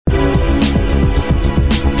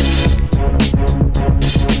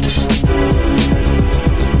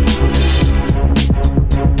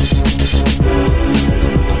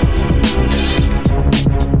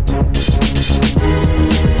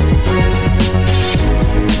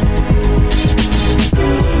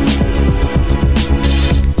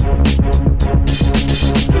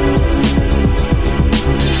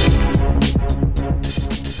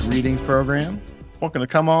program. Welcome to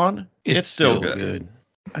Come On. It's still good.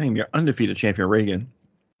 I am your undefeated champion, Reagan.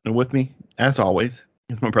 And with me, as always,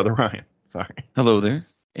 is my brother, Ryan. Sorry. Hello there.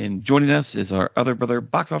 And joining us is our other brother,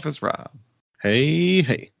 Box Office Rob.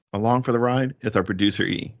 Hey. Along for the ride is our producer,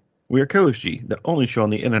 E. We are COisG, the only show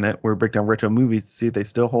on the internet where we break down retro movies to see if they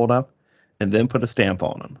still hold up and then put a stamp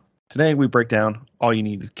on them. Today, we break down All You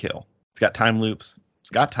Need to Kill. It's got time loops.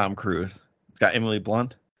 It's got Tom Cruise. It's got Emily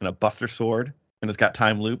Blunt and a Buster Sword. And it's got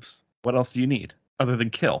time loops. What else do you need other than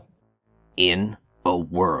kill? In a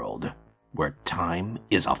world where time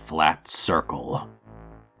is a flat circle,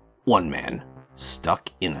 one man stuck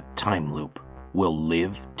in a time loop will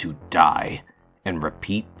live to die and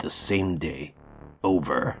repeat the same day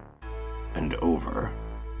over and over.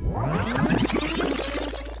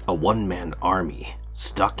 A one-man army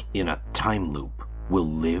stuck in a time loop will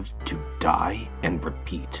live to die and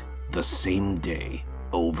repeat the same day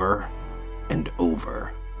over and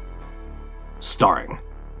over. Starring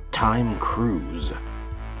Time Cruise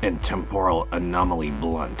and Temporal Anomaly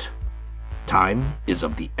Blunt. Time is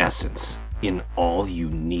of the essence in All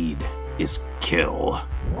You Need is Kill.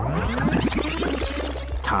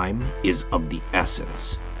 Time is of the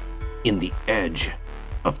essence in The Edge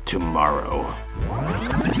of Tomorrow.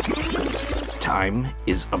 Time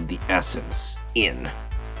is of the essence in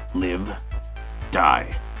Live,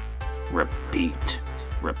 Die, Repeat,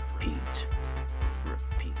 Repeat,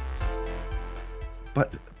 Repeat.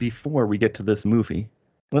 But before we get to this movie,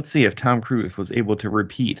 let's see if Tom Cruise was able to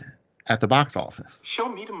repeat at the box office. Show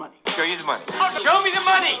me the money. Show you the money. Show me the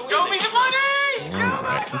money. Show me the money. All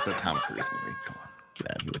right, it's a Tom Cruise movie. Come on, get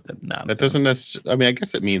out of here with that nonsense. That doesn't necessarily, I mean, I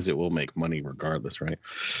guess it means it will make money regardless, right?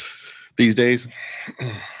 These days.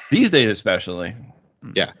 These days, especially.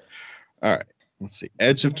 Yeah. All right. Let's see.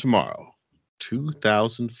 Edge of Tomorrow,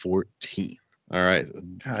 2014. All right.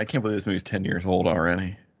 God, I can't believe this movie's 10 years old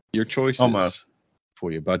already. Your choices Almost.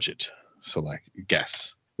 For your budget. Select.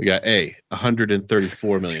 Guess. We got A,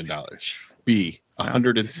 $134 million. B,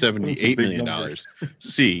 $178 million.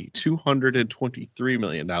 C, $223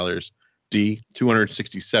 million. D,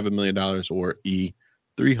 $267 million. Or E,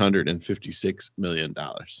 $356 million.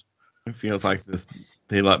 It feels like this.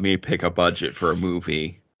 They let me pick a budget for a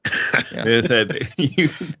movie. They said,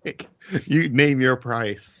 you name your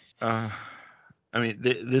price. I mean,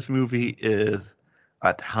 this movie is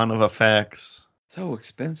a ton of effects. So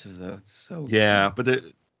expensive, though. It's so yeah, expensive.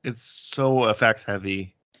 but it's so effects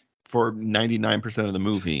heavy for 99% of the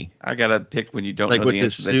movie. I got to pick when you don't Like know with the the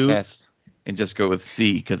answer to the suits. test and just go with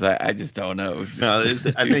C, because I just don't know. No,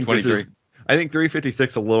 I think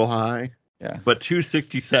 356 a little high. Yeah. But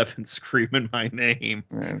 267 screaming my name.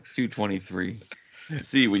 Yeah, it's 223.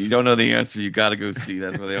 C, when you don't know the answer, you got to go C.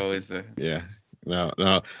 That's what they always say. Yeah. No.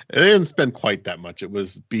 They didn't spend quite that much. It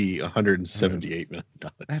was B, $178 million.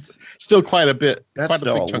 That's still quite a bit. That's quite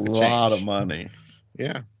still a big chunk a of lot change. of money.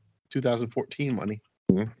 Yeah. 2014 money.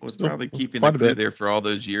 Was Still probably keeping quite the a crew bit. there for all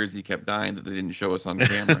those years he kept dying that they didn't show us on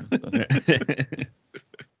camera. So.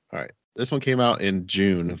 All right. This one came out in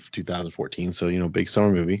June of 2014. So, big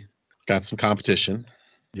summer movie. Got some competition.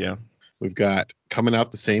 Yeah. We've got coming out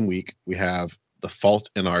the same week. We have The Fault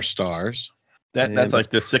in Our Stars. That's like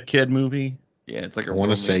the Sick Kid movie. Yeah, it's like I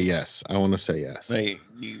want to say yes. I want to say yes. Yeah.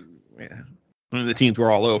 I mean, the teens were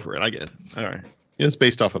all over it. I get it. All right. Yeah, it's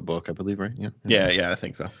based off a book, I believe, right? Yeah, I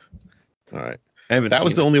think so. All right. That That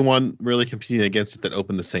was the only one really competing against it that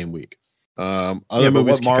opened the same week. Other but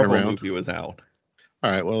movies what Marvel kicking around. movie was out?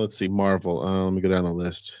 All right. Well, let's see. Marvel. Let me go down the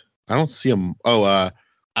list. I don't see them. Oh, I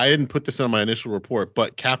didn't put this on my initial report,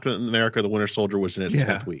 but Captain America: The Winter Soldier was in its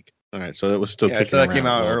 10th week. All right, so that was still kicking so that around came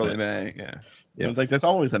out a little early bit. May. Yeah. Yeah. It was like there's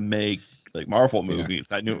always a May Marvel movies.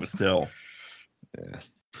 I knew it was still. Yeah.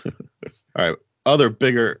 All right. Other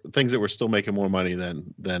bigger things that were still making more money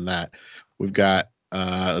than that. We've got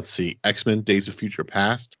let's see, X-Men: Days of Future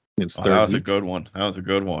Past. It's third that was week. a good one.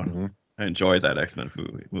 Mm-hmm. I enjoyed that X-Men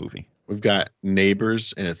movie. We've got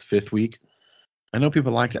Neighbors in its 5th week. I know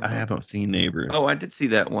people liked it. I haven't seen Neighbors. Oh, I did see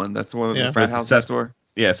that one. That's the one with Yeah. the frat With house Seth- next door.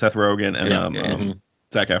 Yeah, Seth Rogen and Yeah.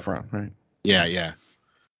 Zac Efron, right? Yeah.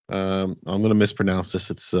 I'm gonna mispronounce this.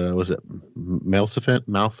 It's was it Maleficent?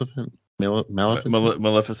 Maleficent?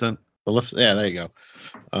 Maleficent. Yeah, there you go.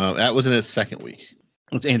 That was in its 2nd week.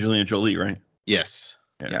 It's Angelina Jolie, right? Yes.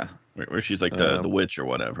 Yeah. Where she's like the witch or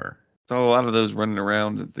whatever. Saw a lot of those running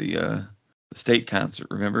around at the state concert.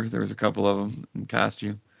 Remember, there was a couple of them in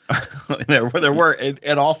costume. there were,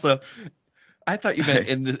 and also, I thought you meant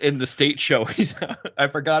in the state show. I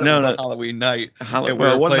forgot it was on Halloween night. It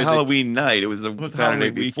wasn't Halloween night. It was the Saturday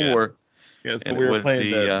before. Yes, but And we it were was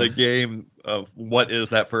playing the, the game of what is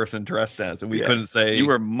that person dressed as, and we yes, couldn't say. you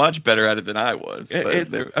were much better at it than I was. But It's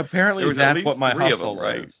there apparently was at that's least what my 3 of hustle them,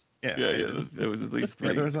 right? is. Yeah, Yeah, there was at least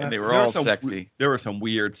Yeah, 3, and they were there all some sexy. There were some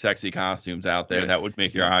weird, sexy costumes out there Yes. that would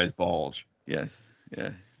make your eyes bulge. Yes,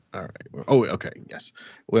 yeah. All right. Oh, okay. Yes.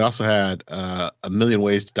 We also had A Million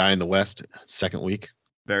Ways to Die in the West, second week.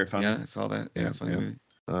 Very funny. Yeah, I saw that. Yeah, Funny yeah.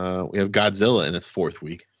 movie. We have Godzilla in its fourth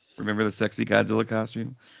week. Remember the sexy Godzilla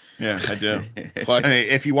costume? Yeah, I do. What? I mean,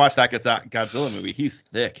 if you watch that Godzilla movie, he's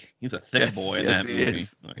thick. He's a thick Yes, boy in yes, that he movie.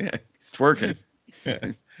 is. Yeah, he's twerking.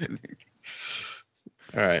 Yeah.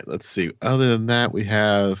 All right. Let's see. Other than that, we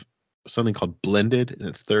have something called Blended in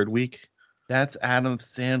its third week. That's Adam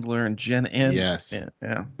Sandler and Jen and Yes.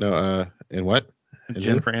 yeah. No. And what?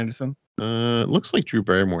 Jennifer Anderson. It looks like Drew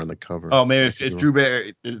Barrymore on the cover. Oh, maybe it's Drew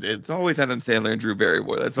Barry. It's It's always Adam Sandler and Drew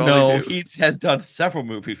Barrymore. That's all no, they do. he has done several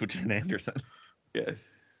movies with Jen Anderson. Yes.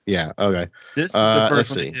 Yeah. Okay. This is the let's first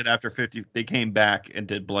one they see. did after 50. They came back and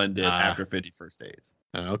did Blended after 50 First Dates.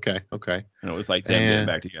 Okay. And it was like them And- getting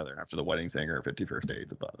back together after the Wedding Singer or 50 First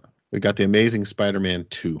Dates. We got The Amazing Spider-Man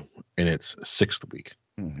 2 in its sixth week.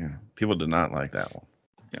 Yeah. People did not like that one.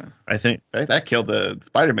 Yeah. I think that killed the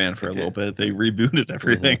Spider-Man for a little bit. They rebooted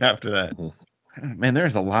everything after that. Man,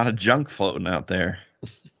 there's a lot of junk floating out there.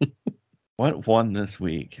 What won this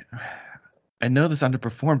week? I know this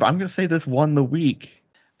underperformed, but I'm going to say this won the week.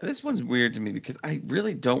 This one's weird to me because I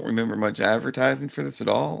really don't remember much advertising for this at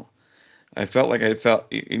all. I felt like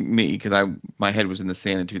because my head was in the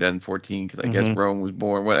sand in 2014 because I guess Rome was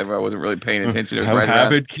born. Whatever, I wasn't really paying attention. It was I'm right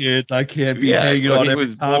having around. kids. I can't be hanging but on he every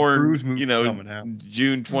was Tom Cruise born, movie coming out.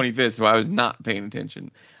 June 25th, so I was not paying attention.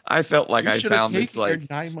 I felt like You I should have found this taken your like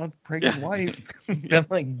 9-month pregnant Yeah. wife. Been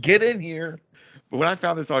like, get in here. But when I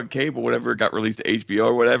found this on cable, whenever it got released to HBO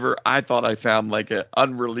or whatever, I thought I found like an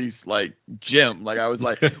unreleased like gem. Like I was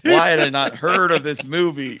like, why had I not heard of this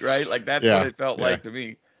movie? Right? Like that's what it felt like to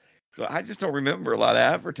me. So I just don't remember a lot of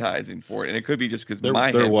advertising for it, and it could be just because my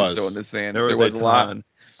head was so in the sand. There was a lot.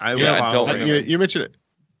 I don't remember. You mentioned it.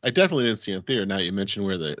 I definitely didn't see it in theater. Now you mentioned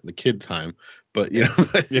where the kid time, but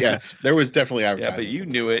there was definitely advertising. Yeah, but you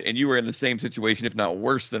knew it, and you were in the same situation, if not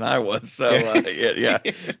worse than I was. So so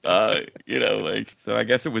I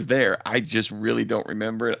guess it was there. I just really don't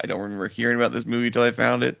remember it. I don't remember hearing about this movie till I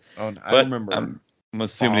found it. I remember. I'm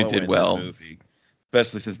assuming it did well,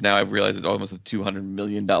 especially since now I've realized it's almost a $200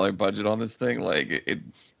 million budget on this thing. Like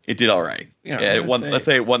it did all right. Yeah, it won. Let's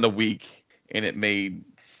say it won the week, and it made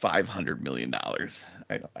 $500 million.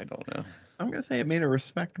 I don't know. I'm gonna say it made a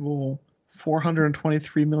respectable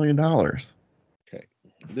 $423 million. Okay,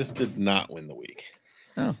 this did not win the week.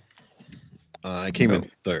 Oh, it came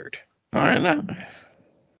in third. All right, no,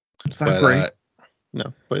 it's not great.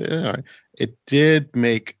 No, but all right. It did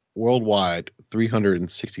make worldwide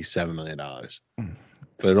 $367 million,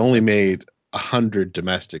 but it only made 100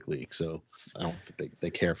 domestically. So I don't think they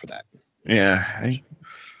care for that. Yeah.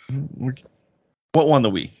 What won the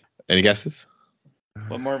week? Any guesses?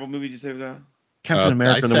 what Marvel movie did you say was out? Captain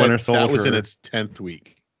America: The Winter Soldier. That was in its 10th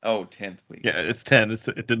week. Oh, 10th week. Yeah, it's 10.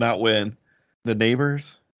 It did not win. The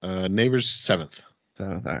Neighbors. Neighbors 7th.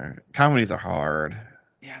 So comedies are hard.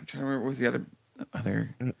 Yeah, I'm trying to remember. What was the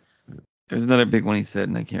other? There's another big one he said,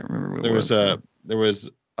 and I can't remember what it was. There was.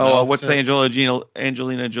 What's the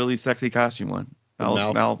Angelina Jolie sexy costume one? I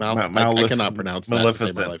cannot pronounce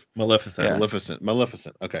that.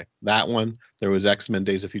 Maleficent. Okay, that one. There was X-Men: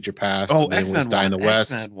 Days of Future Past. Oh, X-Men was Die in the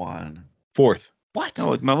West. X-Men one. 4th. What?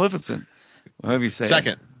 No, it's Maleficent. Whatever you say.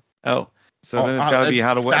 2nd. Oh, so then it's got to be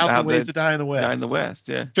Thousand Ways to Die in the West. Die in the West.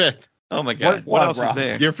 Yeah. 5th. Oh my God. What else is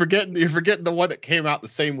there? You're forgetting the one that came out the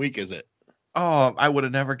same week as it. Oh, I would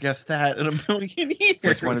have never guessed that in a million years.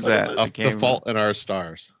 Which one is that? The Fault in Our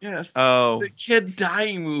Stars. Yes. Oh. The kid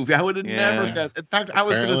dying movie. I would have never guessed. In fact, I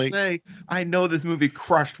was going to say, I know this movie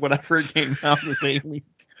crushed whenever it came out the same week.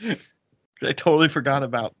 I totally forgot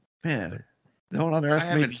about, man. Don't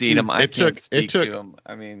underestimate. I haven't seen them. It took to them.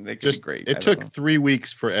 I mean, they could be great. It took 3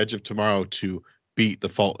 weeks for Edge of Tomorrow to beat The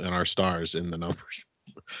Fault in Our Stars in the numbers.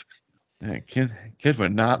 Kids were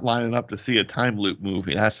not lining up to see a time loop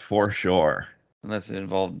movie. That's for sure. Unless it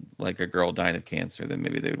involved like a girl dying of cancer, then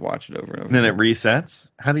maybe they would watch it over and over. And then it resets.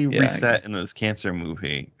 How do you reset in this cancer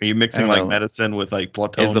movie? Are you mixing like medicine with like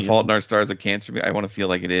plutonium? Is The Fault in Our Stars a cancer movie? I want to feel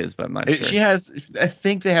like it is, but I'm not sure. She has. I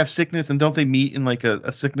think they have sickness, and don't they meet in like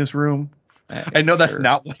a sickness room? I know that's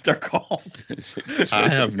not what they're called. I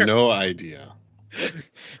have no idea.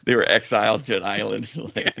 They were exiled to an island,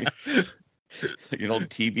 like an old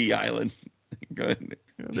TV island.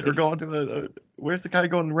 They were going to where's the guy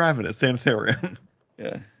going to Ravenous Sanitarium?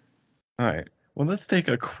 Yeah. All right. Well, let's take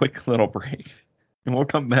a quick little break, and we'll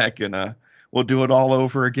come back and We'll do it all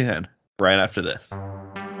over again right after this.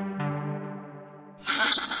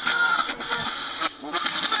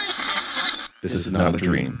 This is not a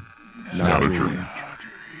dream. Not a dream.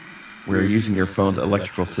 We're using your phone's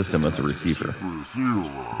electrical system as a receiver.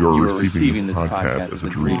 You are receiving this podcast as a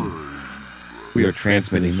dream. We are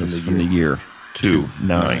transmitting this from the year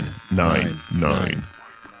 2999.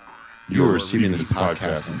 You are receiving this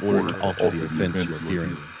podcast in order to alter the events you are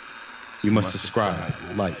hearing. You must subscribe,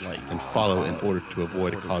 like, and follow in order to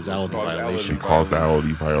avoid a causality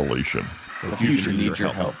violation. The future needs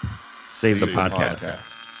your help. Save the podcast.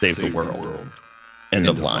 Save the world. End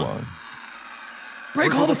of line.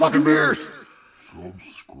 Break all the fucking mirrors.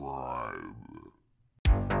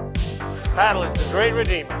 Battle is the great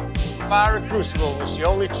redeemer. Fire a crucible in which the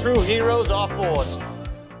only true heroes are forged.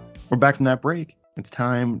 We're back from that break. It's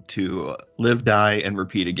time to live, die, and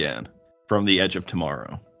repeat again from the Edge of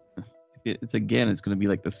Tomorrow. It's going to be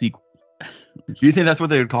like the sequel. Do you think that's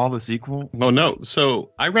what they would call the sequel? Oh no!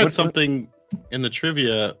 So I read something in the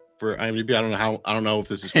trivia for IMDb. I don't know if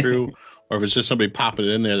this is true or if it's just somebody popping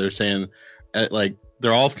it in there. They're saying like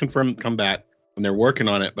they're all confirmed to come back and they're working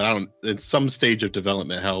on it, but it's some stage of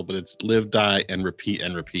development hell. But it's live, die, and repeat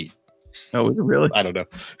and repeat. Oh, is it really? I don't know.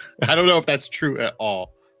 I don't know if that's true at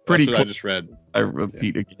all. Pretty That's what cool. I just read. I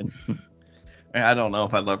repeat again. I don't know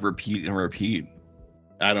if I love repeat and repeat.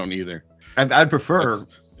 I don't either. I'd prefer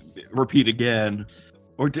repeat again.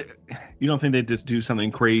 Or you don't think they'd just do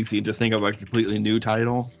something crazy and just think of a completely new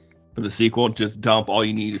title for the sequel? Just dump All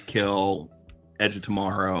You Need Is Kill, Edge of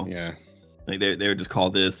Tomorrow. Yeah. Like they would just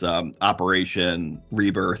call this Operation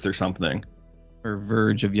Rebirth or something. Or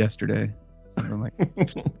Verge of Yesterday. Something like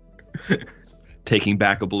Taking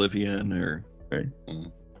Back Oblivion or... Right.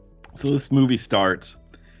 So this movie starts.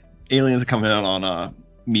 Aliens are coming in on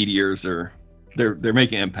meteors or they're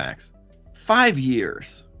making impacts. 5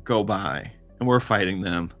 years go by and we're fighting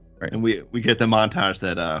them. Right. And we get the montage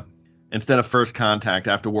that instead of first contact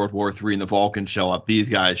after World War III and the Vulcans show up, these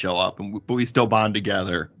guys show up, but we still bond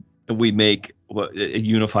together and we make a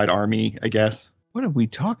unified army, I guess. What are we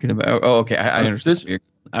talking about? Oh, okay. I understand.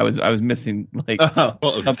 I was missing like.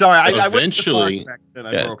 Well, sorry. I eventually.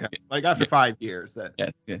 I broke out. Like after 5 years, that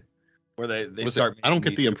yeah. Where they start. I don't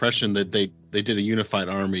get the impression that they did a unified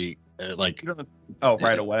army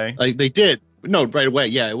right away. Like they did. No, right away.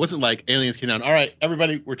 Yeah, it wasn't like aliens came down. All right,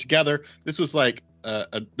 everybody, we're together. This was like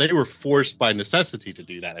they were forced by necessity to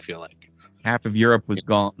do that. I feel like half of Europe was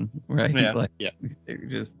gone. Right. Yeah. Like, yeah.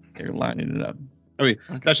 They're lining it up. I mean,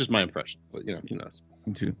 that's just my impression. But who knows?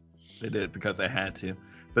 Me too. They did it because they had to.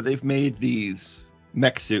 But they've made these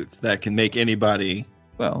mech suits that can make anybody.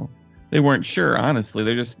 Well, they weren't sure, honestly.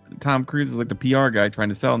 They're just Tom Cruise is like the PR guy trying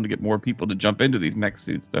to sell them to get more people to jump into these mech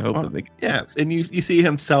suits to hope that they can. Yeah, and you see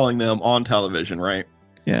him selling them on television, right?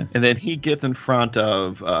 Yes. And then he gets in front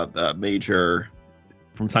of a major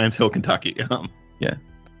from Science Hill, Kentucky. Yeah.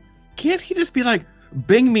 Can't he just be like,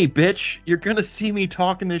 "Bing me, bitch! You're gonna see me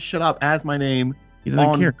talking this shit up as my name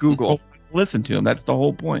on Google." Listen to him. That's the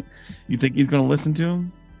whole point. You think he's going to listen to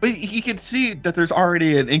him? But he can see that there's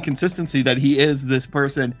already an inconsistency that he is this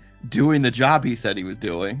person doing the job he said he was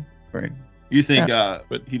doing. Right. You think,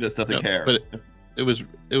 but he just doesn't care. But it was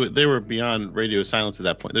they were beyond radio silence at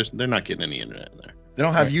that point. They're not getting any internet in there. They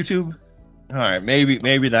don't have YouTube. All right, maybe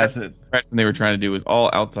that's it. The question they were trying to do was all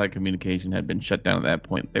outside communication had been shut down at that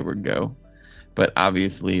point. They would go. But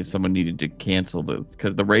obviously, if someone needed to cancel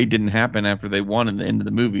because the raid didn't happen after they won in the end of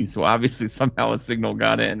the movie, so obviously somehow a signal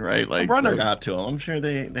got in, right? Like the runner got to them. I'm sure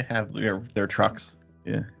they have their trucks.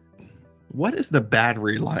 Yeah. What is the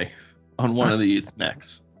battery life on one of these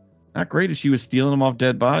mechs? Not great. As she was stealing them off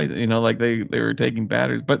dead bodies. Like they were taking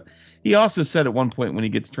batteries. But he also said at one point when he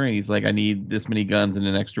gets trained, he's like, I need this many guns and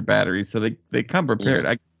an extra battery. So they come prepared.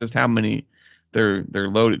 I just how many they're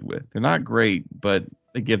loaded with. They're not great, but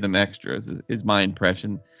they give them extras is my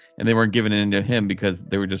impression. And they weren't giving it into him because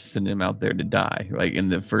they were just sending him out there to die. Like in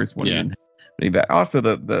the first one. Yeah. Also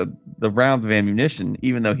the rounds of ammunition,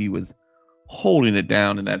 even though he was holding it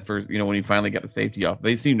down in that first, when he finally got the safety off,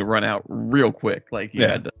 they seemed to run out real quick. Like he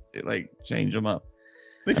had to change them up.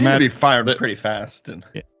 They seem to be fired pretty fast. And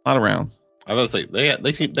a lot of rounds. I was say they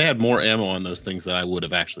had more ammo on those things than I would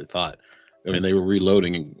have actually thought. I mean, they were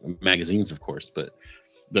reloading magazines, of course, but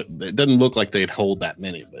it doesn't look like they'd hold that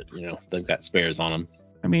many. But they've got spares on them.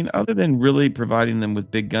 I mean, other than really providing them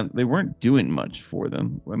with big guns, they weren't doing much for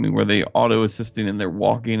them. I mean, were they auto assisting in their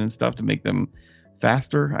walking and stuff to make them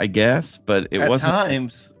faster? I guess, but it wasn't. At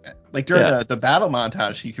times, like during the battle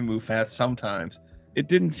montage, he can move fast sometimes. It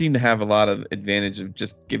didn't seem to have a lot of advantage of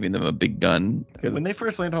just giving them a big gun. When they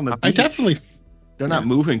first land on the beach, I definitely They're not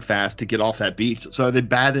moving fast to get off that beach. So are they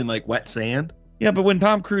bad in like wet sand? Yeah, but when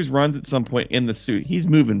Tom Cruise runs at some point in the suit, he's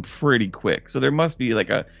moving pretty quick. So there must be like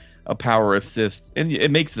a power assist, and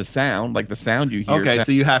it makes the sound, like the sound you hear. Okay,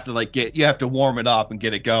 so you have to warm it up and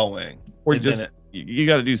get it going. Or you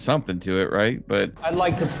got to do something to it, right? But I'd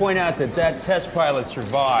like to point out that test pilot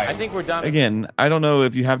survived. I think we're done. Again, I don't know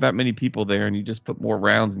if you have that many people there and you just put more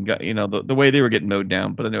rounds and got, the way they were getting mowed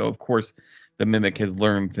down. But I know, of course, the Mimic has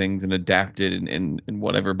learned things and adapted and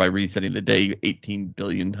whatever by resetting the day 18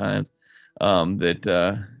 billion times.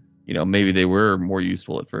 Maybe they were more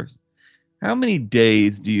useful at first. How many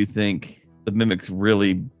days do you think the Mimic's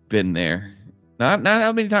really been there? Not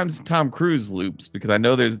how many times Tom Cruise loops, because I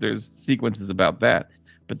know there's sequences about that.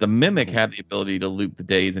 But the Mimic had the ability to loop the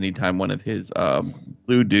days anytime one of his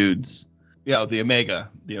blue dudes. Yeah, the Omega.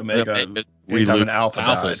 Anytime an Alpha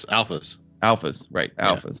dies. Alphas, right?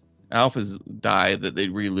 Yeah. Alphas die that they'd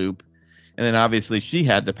reloop. And then obviously she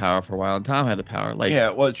had the power for a while, and Tom had the power.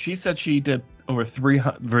 Well, she said she did over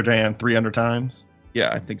 300 times.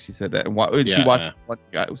 Yeah, I think she said that.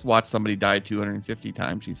 She watched somebody die 250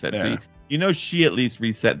 times. She said, yeah. So she at least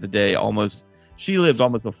reset the day almost. She lived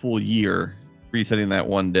almost a full year resetting that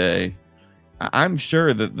one day. I'm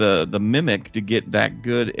sure that the Mimic, to get that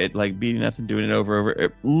good at like beating us and doing it over and over,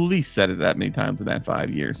 at least said it that many times in that 5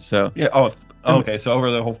 years. So yeah. Oh, okay. So over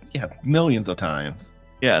the whole millions of times.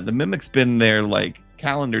 Yeah, the Mimic's been there like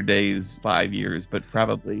calendar days 5 years, but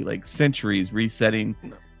probably like centuries resetting,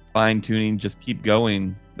 fine tuning, just keep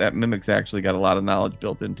going. That Mimic's actually got a lot of knowledge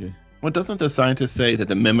built into. Well, doesn't the scientist say that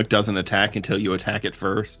the Mimic doesn't attack until you attack it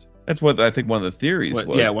first? That's what I think one of the theories was.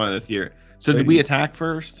 Yeah, one of the theories. So did we attack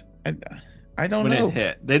first? I don't know. When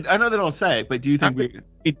it hit. I know they don't say, but do you think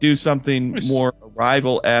we do something more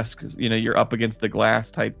Arrival-esque? You're up against the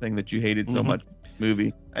glass type thing that you hated so much in the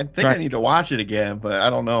movie. I think I need to watch it again, but I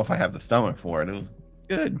don't know if I have the stomach for it. It was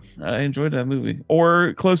good. I enjoyed that movie.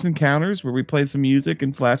 Or Close Encounters, where we play some music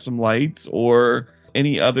and flash some lights, or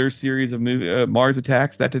any other series of Mars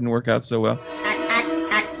Attacks. That didn't work out so well.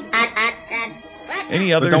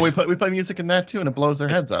 Any other? Don't we play music in that too, and it blows their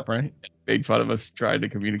heads up, right? Made fun of us trying to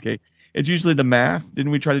communicate. It's usually the Math.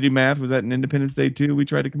 Didn't we try to do Math? Was that in Independence Day too? We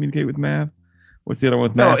tried to communicate with Math. What's the other one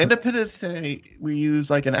with Math? No, Independence Day we used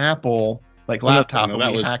like an Apple laptop. No,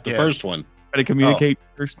 that was the first one. Try to communicate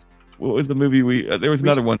first. What was the movie there was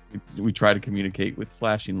another one we tried to communicate with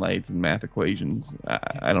flashing lights and math equations.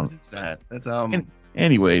 I don't. What is that? That's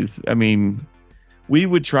Anyways, I mean, we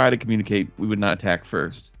would try to communicate. We would not attack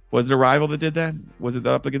first. Was it Arrival that did that? Was it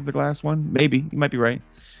the Up Against the Glass one? Maybe. You might be right.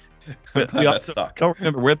 But we also don't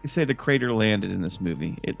remember where they say the crater landed in this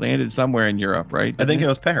movie. It landed somewhere in Europe, right? I think it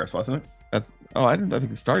was Paris, wasn't it? I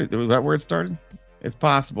think it started. Was that where it started? It's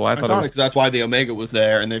possible. I thought it was because that's why the Omega was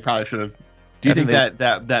there, and they probably should have. Do you think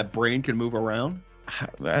that brain can move around?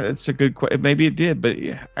 That's a good question. Maybe it did, but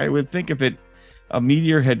I would think if a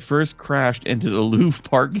meteor had first crashed into the Louvre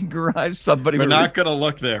parking garage, somebody would not going to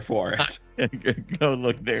look there for it. Go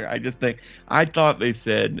look there. I thought they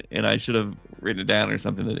said, and I should have written it down or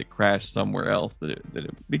something, that it crashed somewhere else.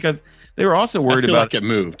 Because they were also worried about it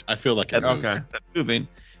moved. I feel like it moved. Okay. Moving,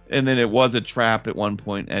 and then it was a trap at one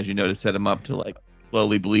point, as you know, to set him up to like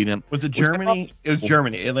slowly bleed him. Was it Germany? It was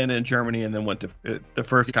Germany. It landed in Germany and then went to the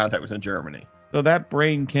first contact was in Germany. So that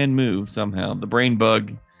brain can move somehow. The brain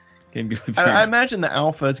bug can go through. I imagine the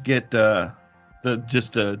alphas get the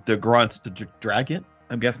grunts to drag it.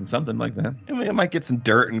 I'm guessing something like that. I mean, it might get some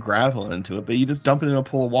dirt and gravel into it, but you just dump it in a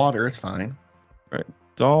pool of water, it's fine. Right.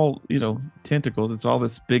 It's all, tentacles. It's all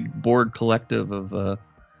this big Borg collective of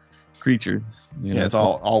creatures. It's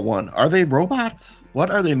all one. Are they robots? What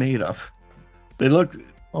are they made of? They look.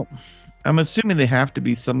 Oh, I'm assuming they have to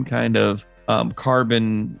be some kind of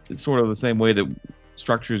carbon, sort of the same way that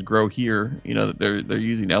structures grow here. That they're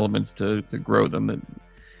using elements to grow them that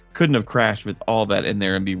couldn't have crashed with all that in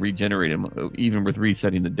there and be regenerated, even with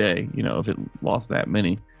resetting the day. If it lost that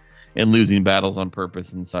many and losing battles on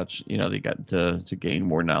purpose and such, they got to gain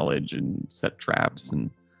more knowledge and set traps, and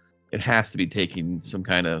it has to be taking some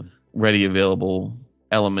kind of ready available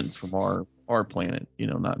elements from our planet,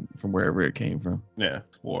 not from wherever it came from. Yeah,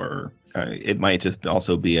 or it might just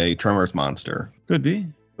also be a Tremors monster. Could be,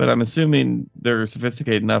 but I'm assuming they're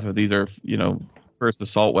sophisticated enough if these are, first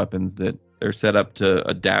assault weapons that they're set up to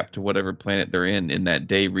adapt to whatever planet they're in that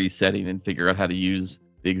day resetting and figure out how to use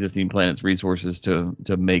the existing planet's resources to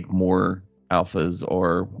make more alphas,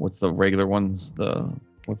 or what's the regular ones?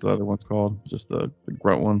 What's the other ones called? Just the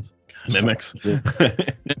grunt ones? Mimics.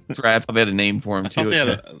 Right, I thought they had a name for them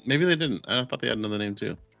too. Maybe they didn't. I thought they had another name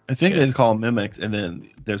too. I think they just call them mimics, and then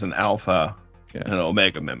there's an alpha an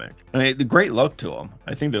Omega mimic. I mean, the great look to them.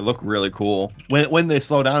 I think they look really cool. When they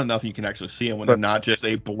slow down enough, you can actually see them when they're not just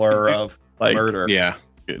a blur of murder. Yeah.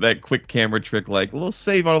 That quick camera trick, like, we'll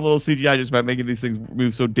save on a little CGI just by making these things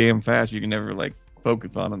move so damn fast you can never, like,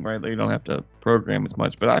 focus on them, right? You don't have to program as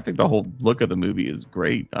much. But I think the whole look of the movie is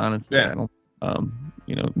great, honestly. Yeah. I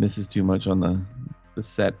don't, misses too much on the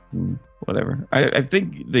sets and whatever. I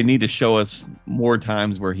think they need to show us more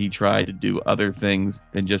times where he tried to do other things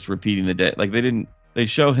than just repeating the day. Like, they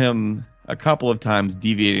show him a couple of times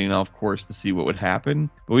deviating off course to see what would happen,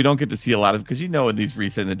 but we don't get to see a lot of, because in these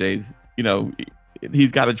Reset in the Days,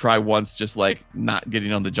 he's got to try once, just like not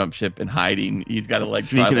getting on the jump ship and hiding. He's got to like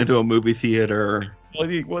sneaking into a movie theater.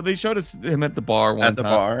 Well, they showed us him at the bar one time. At the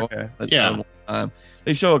bar, okay.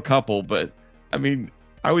 They show a couple, but I mean,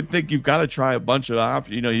 I would think you've got to try a bunch of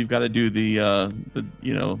options. You've got to do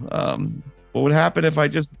what would happen if I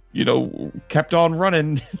just, kept on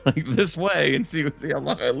running like this way and see how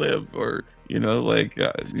long I live, or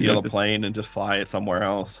steal a plane and just fly it somewhere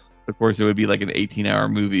else. Of course, it would be like an 18-hour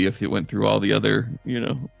movie if it went through all the other,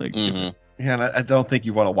 Yeah, and I don't think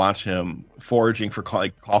you want to watch him foraging for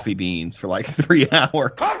coffee beans for like 3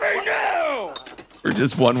 hours. Coffee now! Or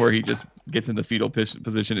just one where he just gets in the fetal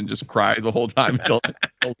position and just cries the whole time until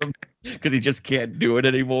because he just can't do it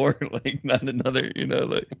anymore. Like, not another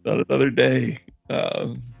day.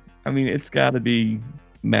 I mean, it's got to be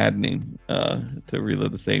maddening to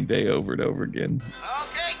relive the same day over and over again.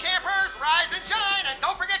 Okay, campers, rise and shine, and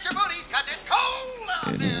don't forget your booties, because it's cold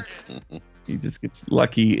out there. He just gets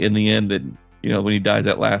lucky in the end that, when he dies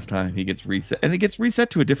that last time, he gets reset. And it gets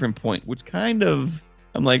reset to a different point, which kind of,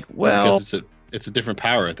 I'm like, well... Because it's a different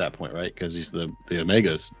power at that point, right? Because he's the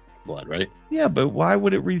Omega's blood, right? Yeah, but why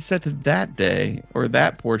would it reset to that day, or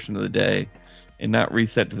that portion of the day, and not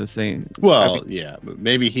reset to the same... Well, but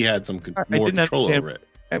maybe he had some more control over it.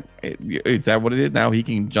 Is that what it is? Now he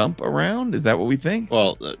can jump around? Is that what we think?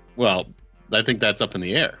 Well, I think that's up in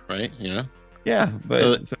the air, right? Yeah,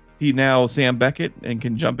 but so he now Sam Beckett and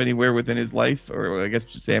can jump anywhere within his life, or I guess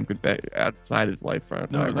Sam could be outside his life.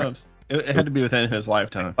 No. It had to be within his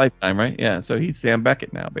lifetime. Right? Yeah, so he's Sam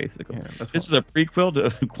Beckett now, basically. Yeah, this is a prequel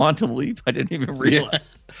to Quantum Leap. I didn't even realize.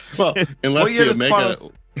 Yeah. Well, unless the Omega...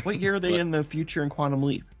 What year are they in the future in Quantum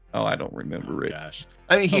Leap? Oh, I don't remember it. Gosh.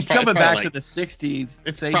 I mean, he's jumping back to the 60s.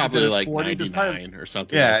 It's probably like 40s. 99 or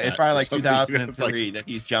something. Yeah, like it's probably like 2003 that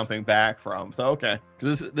he's jumping back from. So, okay.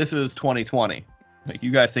 Because this is 2020. Like,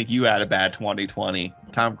 you guys think you had a bad 2020.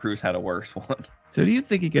 Tom Cruise had a worse one. So do you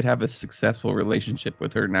think he could have a successful relationship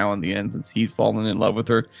with her now in the end, since he's fallen in love with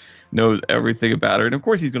her, knows everything about her? And of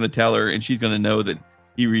course he's going to tell her, and she's going to know that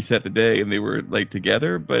he reset the day and they were like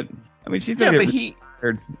together. But I mean, she's going to get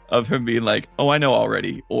tired of him being like, oh, I know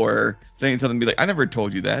already, or saying something, be like, I never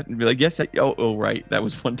told you that, and be like, yes, oh right, that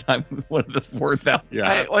was one time with one of the 4,000.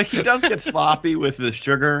 Yeah, like he does get sloppy with the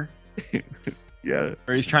sugar. Yeah,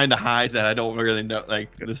 or he's trying to hide that I don't really know.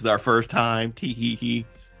 Like, this is our first time. Tee hee hee.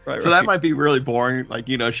 Right, so that might be really boring. Like,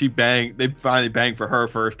 they finally banged for her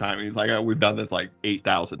first time. And he's like, oh, we've done this like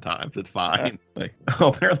 8,000 times. It's fine. Yeah. Like,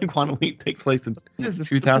 apparently Quantum Leap takes place in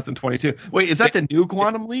 2022. Wait, is that the new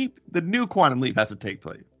Quantum Leap? The new Quantum Leap has to take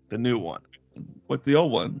place. The new one. What's the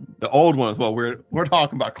old one? The old one as well. We're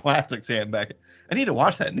talking about classic Sam Beckett. I need to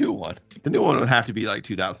watch that new one. The new one would have to be like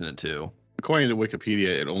 2002. According to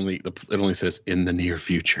Wikipedia, it only says in the near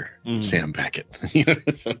future, Sam Beckett.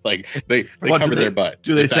 So like they cover their butt.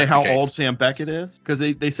 Do they say how old Sam Beckett is? Because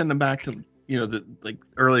they send him back to the like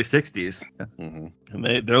early 60s, and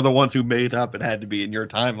they're the ones who made up it had to be in your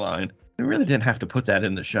timeline. They really didn't have to put that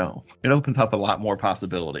in the show. It opens up a lot more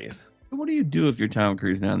possibilities. What do you do if you're Tom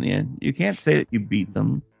Cruise now in the end? You can't say that you beat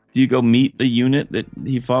them. Do you go meet the unit that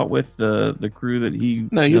he fought with, the crew that he?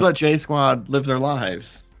 No, you let J Squad live their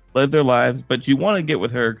lives. But you want to get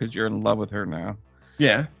with her because you're in love with her now.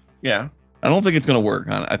 Yeah. I don't think it's going to work,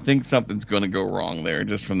 hon. I think something's going to go wrong there,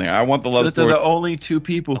 just from there. I want the love story. They're the only two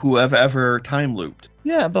people who have ever time looped.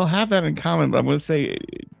 Yeah, they'll have that in common, but I'm going to say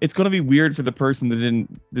it's going to be weird for the person that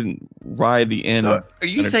didn't ride the end. So are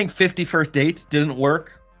you saying 50 First Dates didn't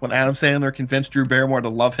work when Adam Sandler convinced Drew Barrymore to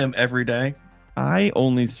love him every day? I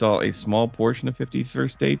only saw a small portion of 50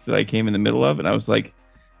 First Dates that I came in the middle of, and I was like,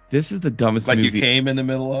 this is the dumbest movie. Like you came in the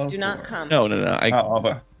middle of? Do not come. No.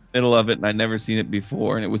 Middle of it, and I'd never seen it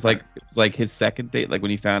before, and it was like his second date, like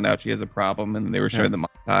when he found out she has a problem, and they were showing the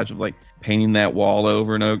montage of like painting that wall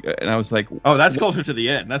over and over, and I was like, oh, that's closer to the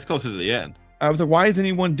end. I was like, why is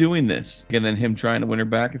anyone doing this? And then him trying to win her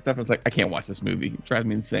back and stuff. I was like, I can't watch this movie. It drives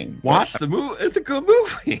me insane. Watch the movie. It's a good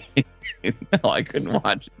movie. No, I couldn't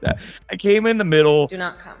watch that. I came in the middle. Do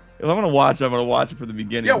not come. If I'm gonna watch it, I'm gonna watch it from the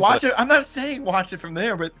beginning. Yeah, watch it. I'm not saying watch it from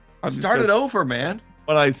there, but Start it over, man.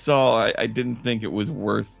 What I saw, I didn't think it was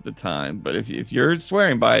worth the time. But if you're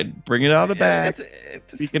swearing by it, bring it out of the bag.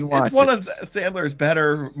 You can watch it's one of Sandler's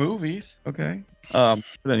better movies. Okay. But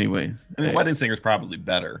anyways, I mean, Wedding Singer's probably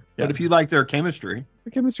better. Yeah. But if you like their chemistry,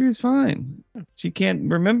 the chemistry is fine. She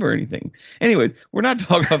can't remember anything. Anyways, we're not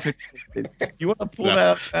talking about 50 You want to pull that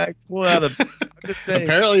out back? Pull out of.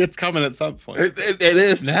 Apparently, it's coming at some point. it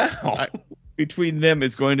is now. Between them,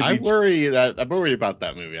 it's going to be. I worry about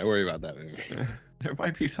that movie. There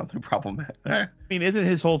might be something problematic. I mean, isn't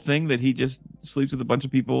his whole thing that he just sleeps with a bunch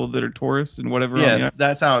of people that are tourists and whatever? Yes,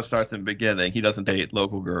 that's how it starts in the beginning. He doesn't date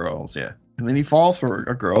local girls, yeah. And then he falls for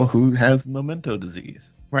a girl who has memento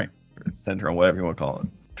disease. Right. Or syndrome, whatever you want to call it.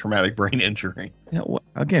 Traumatic brain injury. Yeah,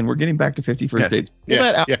 again, we're getting back to 50 First Dates. Pull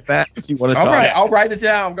Yeah, that out back if you want to All talk. right, I'll write it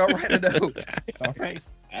down. Go write a note. Okay.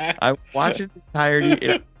 I watched it entirety.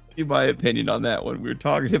 And I'll give you my opinion on that one. We were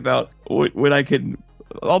talking about what I can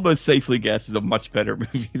almost safely guess is a much better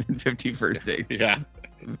movie than 50 First Dates. Yeah.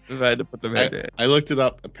 If I had to put them in. I looked it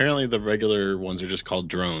up. Apparently, the regular ones are just called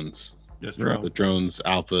drones. Just The drones,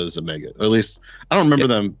 alphas, omega. Or at least I don't remember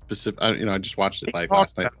them specific. I just watched it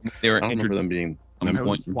last night. They were I don't remember them being. I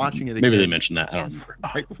was watching it again. Maybe they mentioned that. I don't remember.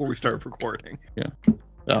 Right before we started recording. Yeah.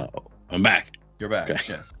 Oh, I'm back. You're back.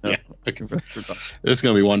 Okay. Yeah. Yeah. Okay. This is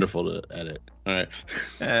gonna be wonderful to edit. All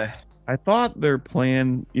right. I thought their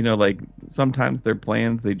plan, like sometimes their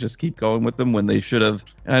plans, they just keep going with them when they should have.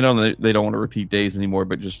 And I know they don't want to repeat days anymore,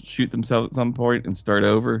 but just shoot themselves at some point and start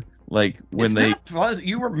over. Like when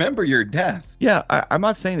you remember your death. Yeah, I'm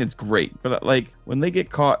not saying it's great, but like when they get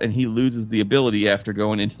caught and he loses the ability after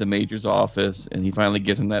going into the major's office and he finally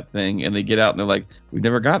gives him that thing and they get out and they're like, we've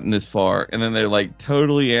never gotten this far. And then they're like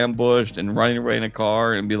totally ambushed and running away in a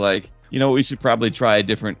car and be like, we should probably try a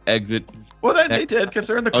different exit. Well, then they did because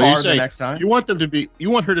they're in the car the next time. You want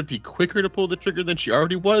her to be quicker to pull the trigger than she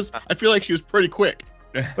already was? I feel like she was pretty quick.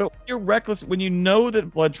 But you're reckless when you know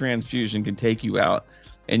that blood transfusion can take you out.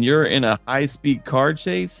 And you're in a high-speed car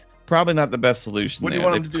chase, probably not the best solution. What do you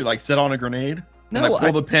want him to do? Like sit on a grenade? No, and,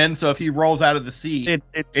 pull the pin so if he rolls out of the seat,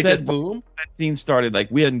 it said, just boom. That scene started like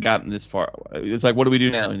we hadn't gotten this far. It's like, what do we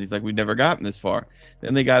do now? And he's like, we've never gotten this far.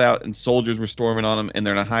 Then they got out and soldiers were storming on them, and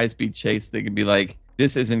they're in a high-speed chase. They could be like,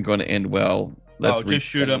 this isn't going to end well. Let's just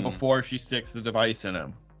shoot him before she sticks the device in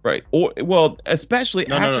him. Right. Or especially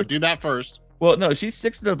after. No, do that first. Well, no, she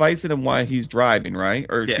sticks the device in him while he's driving, right?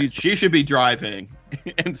 Or she should be driving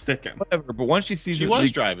and stick him. Whatever, but once she sees she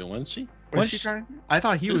was driving, wasn't she? Was she driving? I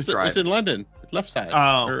thought he was driving. It's in London, left side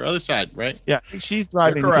or other side, right? Yeah, she's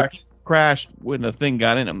driving. You're correct. Crashed when the thing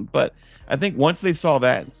got in him, but I think once they saw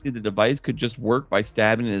that and see the device could just work by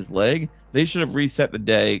stabbing in his leg, they should have reset the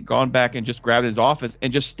day, gone back and just grabbed his office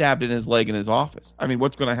and just stabbed in his leg in his office. I mean,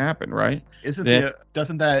 what's going to happen, right?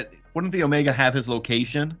 Wouldn't the Omega have his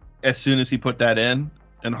location as soon as he put that in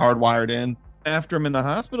and hardwired in? After him in the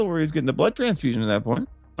hospital where he's getting the blood transfusion at that point.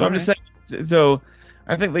 So I'm just saying, so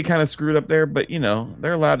I think they kind of screwed up there, but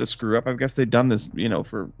they're allowed to screw up. I guess they've done this,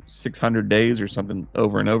 for 600 days or something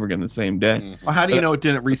over and over again the same day. Well, how do you know it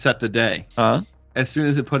didn't reset the day? As soon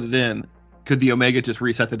as it put it in, could the Omega just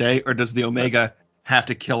reset the day, or does the Omega have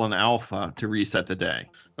to kill an Alpha to reset the day?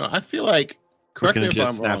 I feel like, correct me if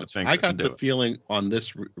I'm wrong, I got the feeling on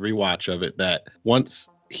this rewatch of it that once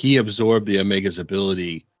he absorbed the Omega's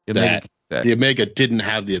ability, that the Omega didn't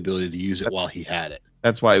have the ability to use it while he had it.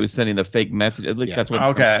 That's why he was sending the fake message. At least that's what.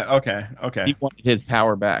 Okay. He wanted his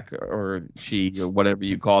power back, or she, or whatever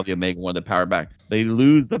you call the Omega wanted the power back. They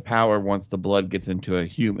lose the power once the blood gets into a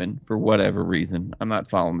human for whatever reason. I'm not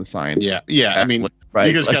following the science. Yeah. I mean, right?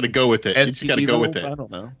 You just got to go with it. You just got to go with it. I don't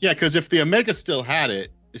know. Yeah, because if the Omega still had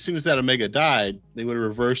it, as soon as that Omega died, they would have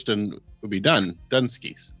reversed and would be done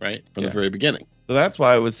skis, right, from the very beginning. So that's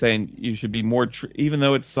why I was saying you should be more, even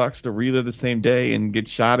though it sucks to relive the same day and get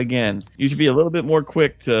shot again, you should be a little bit more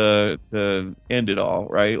quick to end it all,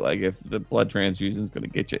 right? Like if the blood transfusion is going to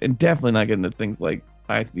get you, and definitely not get into things like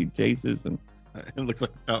high-speed chases. And it looks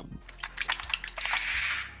like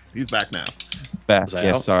he's back now. Back,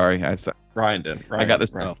 yeah. Sorry, Ryan did. I got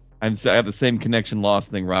this. I have the same connection loss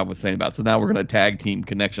thing Rob was saying about. So now we're going to tag team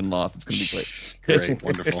connection loss. It's going to be great.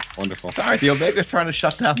 Great. Wonderful. Sorry, the Omega's trying to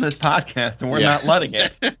shut down this podcast, and we're not letting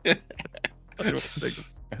it.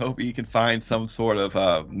 I hope you can find some sort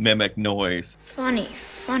of mimic noise. Funny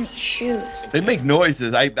shoes. They make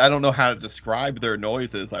noises. I don't know how to describe their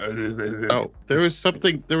noises. There was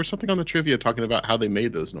something on the trivia talking about how they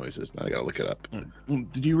made those noises. Now I gotta look it up.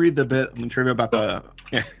 Did you read the bit in the trivia about the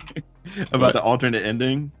the alternate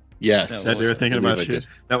ending? Yes. That they were thinking about shit.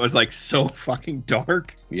 That was like so fucking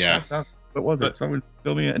dark. Yeah. What was it? Someone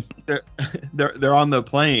fill me in. They're on the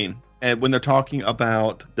plane And when they're talking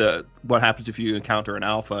about what happens if you encounter an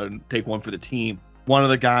alpha and take one for the team, one of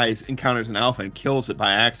the guys encounters an alpha and kills it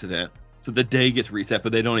by accident. So the day gets reset,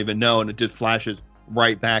 but they don't even know, and it just flashes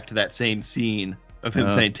right back to that same scene of him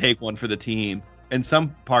saying, take one for the team. And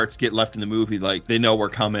some parts get left in the movie, like they know we're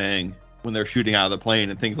coming when they're shooting out of the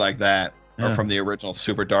plane and things like that, or from the original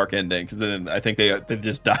super dark ending. Because then I think they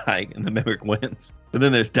just die and the Mimic wins. But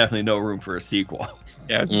then there's definitely no room for a sequel.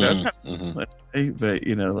 Yeah, but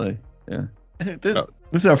you know, like, yeah. This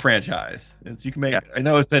is a franchise. You can make. I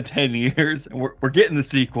know it's been 10 years, and we're getting the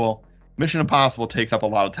sequel. Mission Impossible takes up a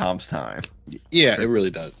lot of Tom's time. Yeah, it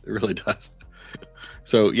really does. It really does.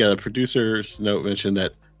 So yeah, the producer's note mentioned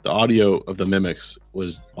that the audio of the Mimics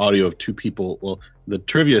was audio of two people. Well, the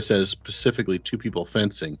trivia says specifically two people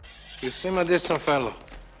fencing. You seem a decent fellow.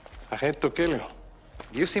 I hate to kill you.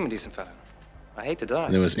 You seem a decent fellow. I hate to die.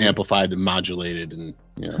 And it was amplified and modulated, and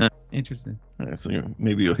Interesting. So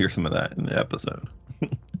maybe you'll hear some of that in the episode.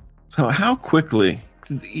 So how quickly?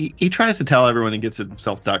 'Cause he tries to tell everyone he gets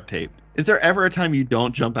himself duct taped. Is there ever a time you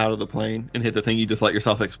don't jump out of the plane and hit the thing? You just let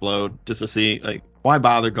yourself explode just to see, like, why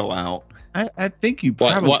bother go out? I think you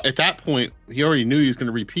probably... Well, at that point, he already knew he was going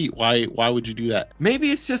to repeat. Why would you do that?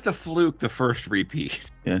 Maybe it's just a fluke, the first repeat.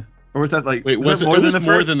 Yeah. Or was that like... Wait, was it more than the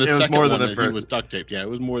first? second It was one more than that the first. he was duct taped? Yeah, it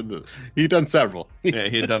was more than... He'd done several. Yeah,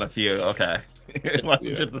 he had done a few. Okay. It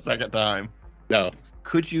wasn't just the second time. No.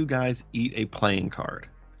 Could you guys eat a playing card?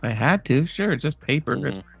 I had to, sure. It's just paper.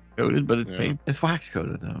 It's coated, but it's paper. It's wax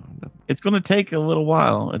coated, though. It's going to take a little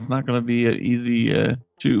while. It's not going to be an easy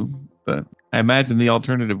chew, but I imagine the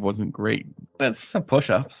alternative wasn't great. That's some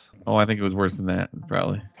push-ups. Oh, I think it was worse than that,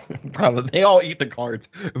 probably. Probably. They all eat the cards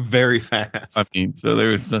very fast. I mean, so there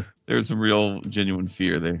was some real genuine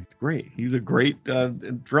fear there. It's great. He's a great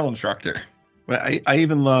drill instructor. But I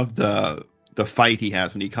even love the fight he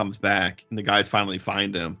has when he comes back and the guys finally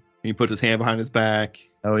find him. And he puts his hand behind his back,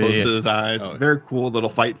 closes his eyes. Oh, very cool little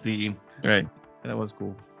fight scene. Right. That was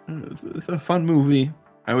cool. It's a fun movie.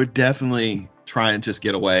 I would definitely try and just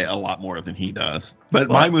get away a lot more than he does. But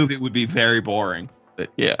my movie would be very boring. But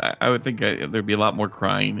yeah, I would think there'd be a lot more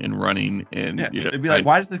crying and running. And it'd be like,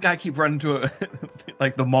 why does this guy keep running to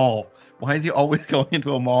like the mall? Why is he always going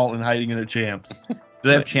into a mall and hiding in a Champs? Do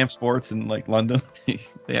they have Champ Sports in like London?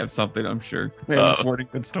 They have something, I'm sure. They have a sporting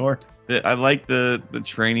goods store. I like the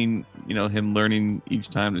training, him learning each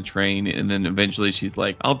time to train, and then eventually she's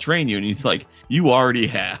like, "I'll train you," and he's like, "You already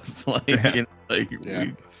have."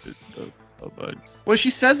 Well, she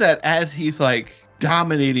says that as he's like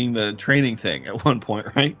dominating the training thing at one point,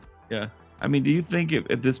 right? Yeah. I mean, do you think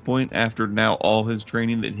at this point, after now all his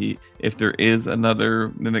training, that if there is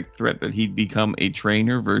another mimic threat, that he'd become a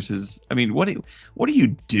trainer versus? I mean, what do you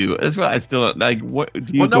do? That's what I still like. What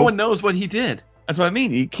do you? Well, no one knows what he did. That's what I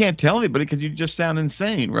mean. You can't tell anybody because you just sound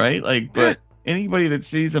insane, right? Like, but anybody that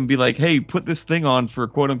sees him be like, "Hey, put this thing on for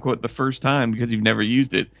quote unquote the first time because you've never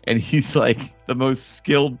used it," and he's like the most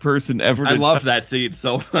skilled person ever. I love that scene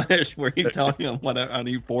so much where he's telling him I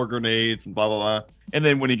need 4 grenades and blah blah blah. And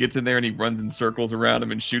then when he gets in there and he runs in circles around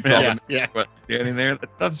him and shoots all them, but in there, that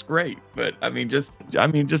stuff's great. But I mean, just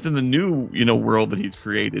in the new world that he's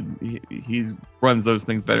created, he runs those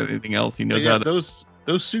things better than anything else. He knows how to.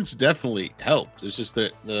 Those suits definitely helped. It's just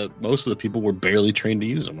that most of the people were barely trained to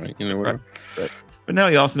use them, right? But now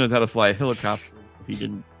he also knows how to fly a helicopter. If he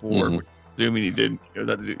didn't before, assuming he didn't.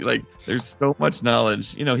 Like, there's so much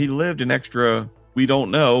knowledge. He lived an extra. We don't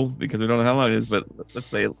know because we don't know how long it is, but let's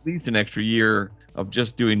say at least an extra year of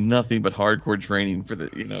just doing nothing but hardcore training for the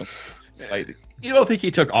fighting. You don't think he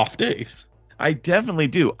took off days? I definitly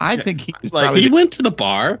do. I think he went to the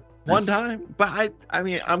bar. One time, but I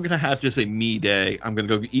mean, I'm gonna have just a me day. I'm gonna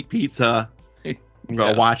go eat pizza. I'm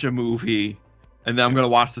gonna watch a movie, and then I'm gonna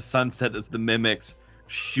watch the sunset as the mimics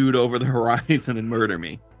shoot over the horizon and murder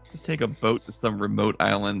me. Just take a boat to some remote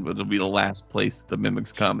island, but it'll be the last place the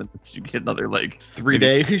mimics come, and you get another 3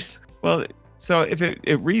 days. Well, so if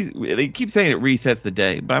they keep saying it resets the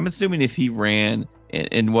day, but I'm assuming if he ran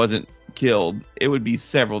and wasn't killed, it would be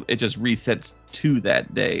several. It just resets to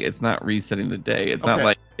that day. It's not resetting the day. It's not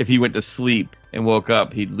like if he went to sleep and woke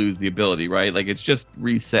up, he'd lose the ability, right? Like, it's just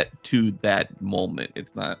reset to that moment.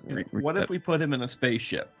 It's not. What if we put him in a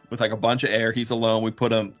spaceship with like a bunch of air? He's alone. We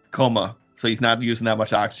put him coma, so he's not using that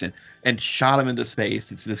much oxygen, and shot him into space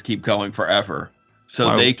to just keep going forever.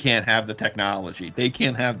 So they can't have the technology. They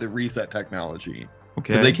can't have the reset technology.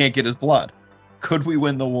 Okay. Because they can't get his blood. Could we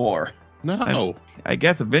win the war? No. I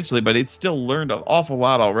guess eventually, but it's still learned an awful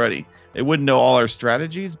lot already. It wouldn't know all our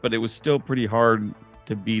strategies, but it was still pretty hard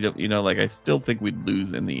to beat up. I still think we'd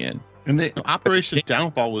lose in the end. And Operation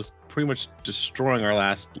Downfall was pretty much destroying our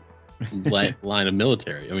last line of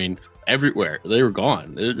military. I mean, everywhere. They were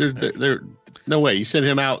gone. They're no way. You send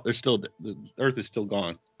him out, the Earth is still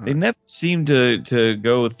gone. They never seem to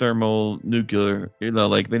go thermonuclear.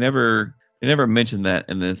 Like they never mentioned that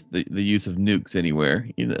in the use of nukes anywhere.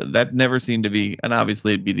 That never seemed to be, and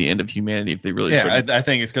obviously it'd be the end of humanity if they really. Yeah, I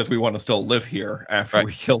think it's because we want to still live here after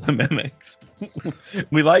we kill the mimics.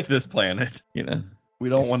 We like this planet. We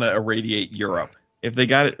don't want to irradiate Europe. If they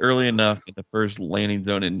got it early enough in the first landing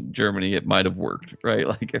zone in Germany, it might have worked, right?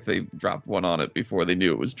 Like if they dropped one on it before they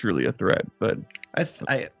knew it was truly a threat. But I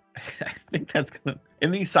think that's gonna,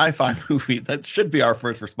 in these sci-fi movies, that should be our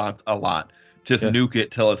first response a lot. Just nuke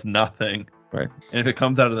it till it's nothing. Right. And if it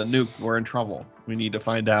comes out of the nuke, we're in trouble. We need to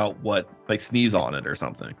find out what, like sneeze on it or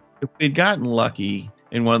something. If we'd gotten lucky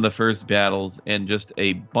in one of the first battles and just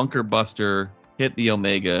a bunker buster hit the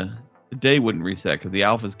Omega, the day wouldn't reset because the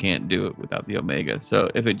Alphas can't do it without the Omega. So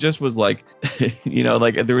if it just was like,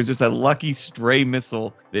 like if there was just a lucky stray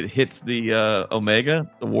missile that hits the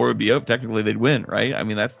Omega, the war would be over. Technically, they'd win, right? I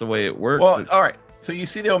mean, that's the way it works. Well, all right. So you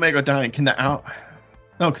see the Omega dying. Can the Alpha?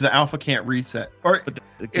 No, because the Alpha can't reset. Or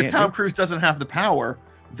if Tom Cruise doesn't have the power,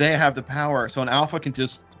 they have the power. So an Alpha can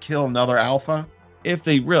just kill another Alpha. If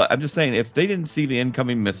they really, I'm just saying, if they didn't see the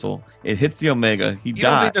incoming missile, it hits the Omega, he dies. You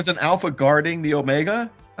don't think there's an Alpha guarding the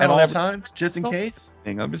Omega at all times, just in case?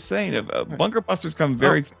 I'm just saying, if bunker busters come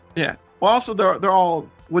very. Yeah. Well, also they're all.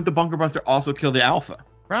 Would the bunker buster also kill the Alpha?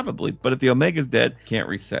 Probably, but if the Omega's dead, can't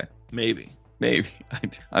reset. Maybe.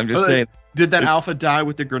 I'm just saying. Did that Alpha die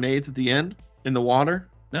with the grenades at the end in the water?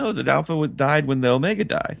 No, the Alpha died when the Omega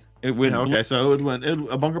died. So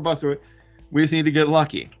a bunker buster. We just need to get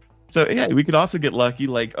lucky. So yeah, we could also get lucky,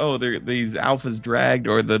 like these Alphas dragged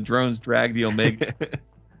or the drones dragged the Omega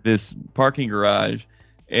this parking garage,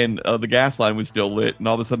 and the gas line was still lit, and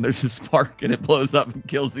all of a sudden there's a spark and it blows up and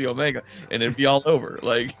kills the Omega, and it'd be all over.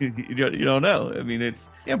 Like you don't know. I mean, it's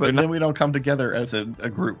but then we don't come together as a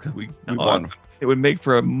group because we won. It would make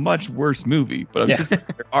for a much worse movie, but I'm just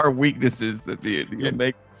there are weaknesses that the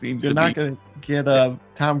Omega seems to be. You're not going to get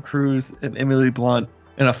Tom Cruise and Emily Blunt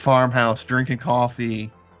in a farmhouse drinking coffee.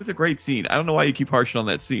 It was a great scene. I don't know why you keep harshing on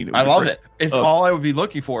that scene. I loved it. It's all I would be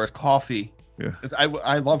looking for is coffee. Yeah.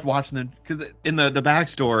 I loved watching it because in the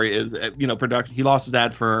backstory is production. He lost his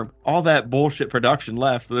ad firm. All that bullshit production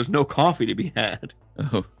left, so there's no coffee to be had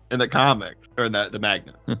in the comics or in the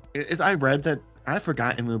Magna. I read that. I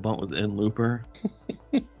forgot Emily Blunt was in Looper.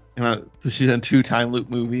 She's in 2 time loop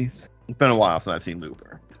movies. It's been a while since I've seen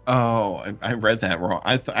Looper. Oh, I read that wrong.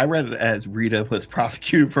 I read it as Rita was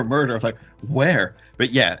prosecuted for murder. I was like, where? But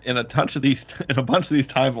yeah, in a bunch of these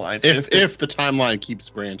timelines. If the timeline keeps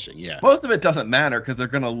branching, yeah. Most of it doesn't matter because they're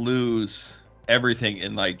gonna lose everything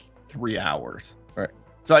in like 3 hours. Right.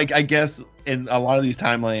 So I guess in a lot of these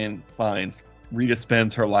timelines, Rita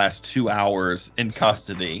spends her last 2 hours in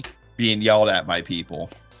custody, being yelled at by people.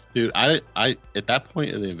 Dude, I at that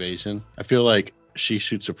point of the invasion, I feel like she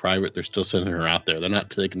shoots a private. They're still sending her out there. They're not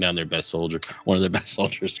taking down their best soldier, one of their best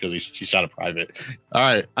soldiers, because she shot a private. All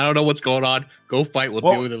right, I don't know what's going on. Go fight. We'll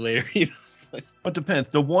deal with it later. It depends.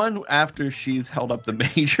 The one after she's held up the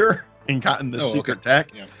major and gotten the secret tech,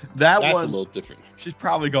 that's a little different. She's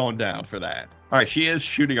probably going down for that. All right, she is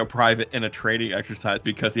shooting a private in a training exercise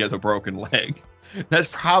because he has a broken leg. That's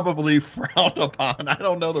probably frowned upon. I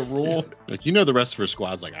don't know the rule. Like, the rest of her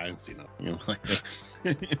squad's like, I didn't see nothing.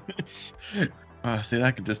 See,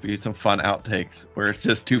 that could just be some fun outtakes where it's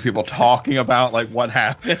just 2 people talking about like what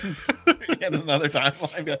happened in another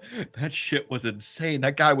timeline. That shit was insane.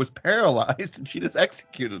 That guy was paralyzed and she just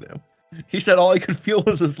executed him. He said all he could feel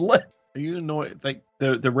was his lip. You know, like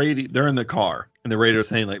the radio, they're in the car and the radio's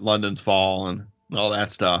saying like London's fallen and all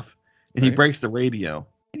that stuff. And he breaks the radio.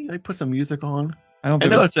 Can you like put some music on? I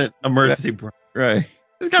know it's an emergency. Right.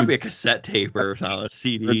 There's got to be a cassette tape or something, a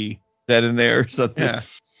CD set in there or something. Yeah.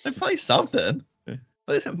 Like play something.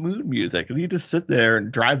 Play some mood music. And you just sit there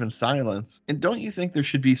and drive in silence. And don't you think there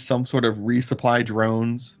should be some sort of resupply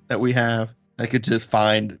drones that we have that could just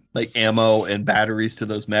find like ammo and batteries to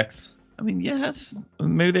those mechs? I mean, yes.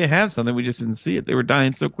 Maybe they have something. We just didn't see it. They were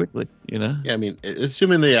dying so quickly, Yeah, I mean,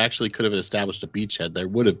 assuming they actually could have established a beachhead, there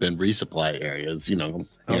would have been resupply areas,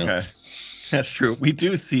 Okay. That's true. We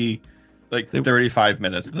do see like 35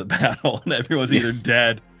 minutes of the battle and everyone's either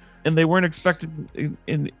dead. And they weren't expecting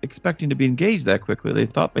to be engaged that quickly. They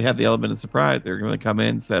thought they had the element of surprise. They were going to come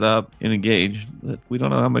in, set up, and engage. But we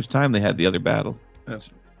don't know how much time they had the other battles.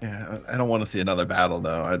 I don't want to see another battle,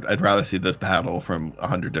 though. I'd rather see this battle from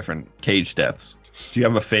 100 different cage deaths. Do you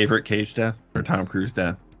have a favorite cage death or Tom Cruise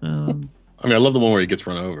death? I mean, I love the one where he gets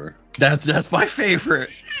run over. That's my favorite.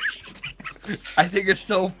 I think it's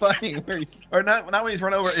so funny. Or not when he's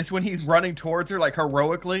run over. It's when he's running towards her like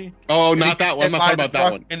heroically. Oh, not that one. I'm not talking about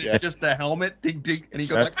that one. And it's just the helmet, ding, ding, and he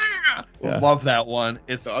goes like, ah! Yeah. Love that one.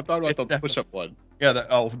 It's. So I thought about the push-up one. Yeah.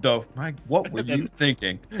 What were you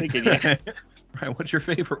thinking? Yeah. Right. What's your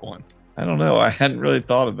favorite one? I don't know. I hadn't really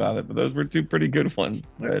thought about it, but those were two pretty good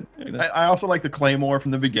ones. But, I also like the Claymore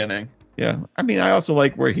from the beginning. Yeah. I mean, I also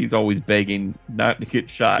like where he's always begging not to get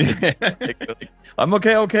shot. I'm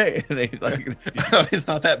okay. And he's like, it's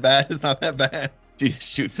not that bad. It's not that bad. She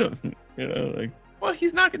shoots him. Well,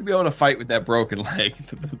 he's not going to be able to fight with that broken leg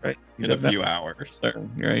right. in a few hours.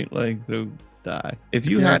 Right? Like, so die. If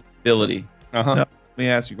you had the ability, let me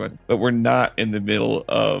ask you a question. But we're not in the middle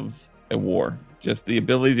of a war. Just the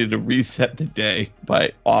ability to reset the day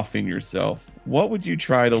by offing yourself. What would you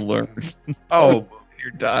try to learn? Oh,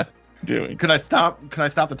 you're done doing. Could I stop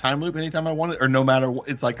the time loop anytime I want it, or no matter what?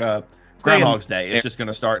 It's like a Groundhog's Day. It's just going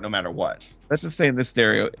to start no matter what. Let's just say in this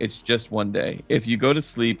scenario, it's just one day. If you go to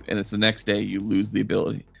sleep and it's the next day, you lose the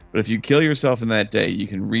ability. But if you kill yourself in that day, you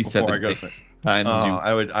can reset the day. I'd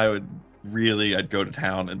go to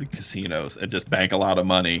town in the casinos and just bank a lot of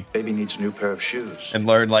money. Baby needs a new pair of shoes. And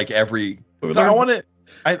learn like every. So I want to.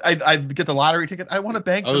 I get the lottery ticket. I want to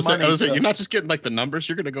bank the money. You're not just getting like the numbers.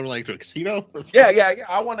 You're gonna go to a casino. Yeah.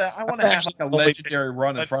 I want to have like a legendary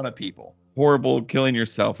run in front of people. Horrible killing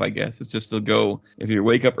yourself, I guess. It's just to go. If you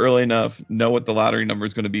wake up early enough, know what the lottery number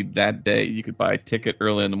is going to be that day. You could buy a ticket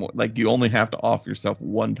early in the morning. Like you only have to off yourself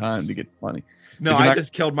one time to get money. No, I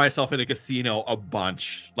just killed myself in a casino a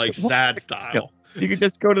bunch, like sad style. You could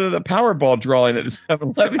just go to the Powerball drawing at the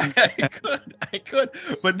 7-Eleven. I could.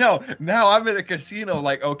 But no, now I'm in a casino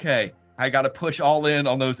like, okay, I got to push all in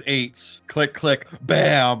on those 8s. Click, click,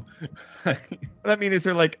 bam. I mean, is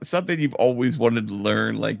there like something you've always wanted to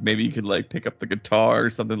learn? Like maybe you could like pick up the guitar or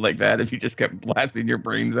something like that if you just kept blasting your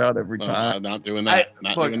brains out every time. Not doing that.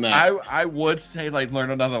 Doing that. I would say like learn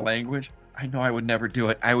another language. I know I would never do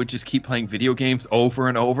it. I would just keep playing video games over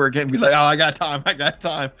and over again. Be like, oh, I got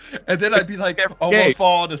time. And then I'd be like, almost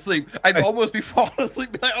falling asleep. I'd almost be falling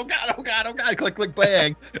asleep. Be like, oh God. Click, click,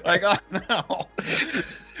 bang. Like, oh, no.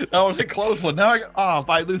 That was a close one. Now if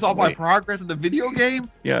I lose all my progress in the video game.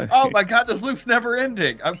 Yeah. Oh my God, this loop's never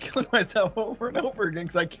ending. I'm killing myself over and over again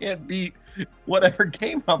because I can't beat whatever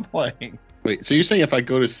game I'm playing. Wait, so you're saying if I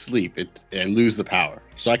go to sleep, I lose the power?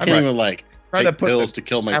 So I can't even like take pills to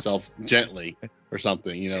kill myself gently or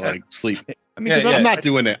something, like sleep. I mean, I'm not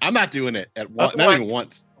doing it. I'm not doing it not even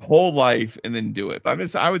once. Whole life and then do it.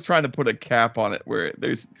 I was trying to put a cap on it where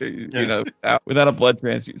there's, without a blood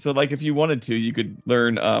transfusion. So like if you wanted to, you could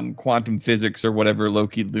learn quantum physics or whatever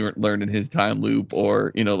Loki learned in his time loop,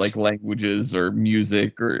 or like languages or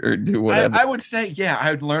music or do whatever. I would say,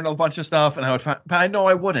 I would learn a bunch of stuff, and but I know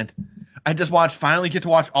I wouldn't. I just finally get to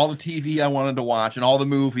watch all the TV I wanted to watch and all the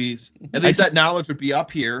movies. At least that knowledge would be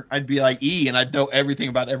up here. I'd be like E, and I'd know everything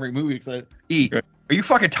about every movie. So, E, are you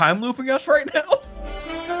fucking time looping us right now?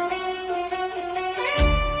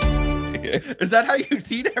 Is that how you've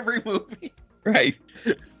seen every movie? Right.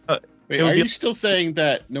 Wait, are you still saying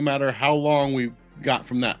that no matter how long we got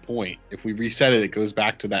from that point, if we reset it, it goes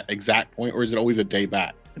back to that exact point, or is it always a day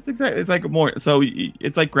back? It's like more. So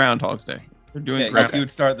it's like Groundhog's Day. We're doing you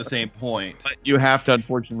would start at the same point. But you have to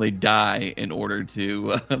unfortunately die in order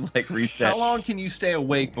to reset. How long can you stay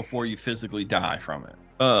awake before you physically die from it?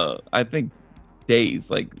 I think days.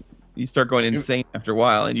 Like you start going insane after a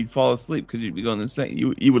while, and you'd fall asleep because you'd be going insane.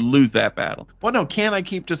 You would lose that battle. Well, no, can I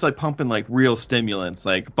keep just like pumping like real stimulants,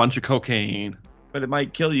 like a bunch of cocaine? But it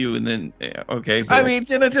might kill you, and then okay. I mean,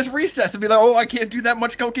 then it just resets and be like, oh, I can't do that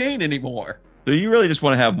much cocaine anymore. So you really just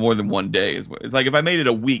want to have more than one day? It's like if I made it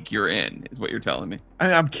a week, you're in. Is what you're telling me? I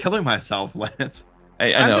mean, I'm killing myself, Lance.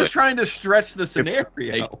 I know. I'm just trying to stretch the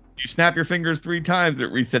scenario. You snap your fingers 3 times,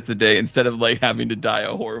 it resets the day instead of like having to die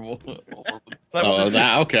a horrible.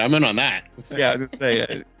 Okay, I'm in on that. Yeah, I was gonna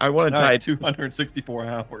say I want to try 264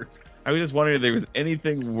 hours. I was just wondering if there was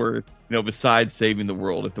anything worth, besides saving the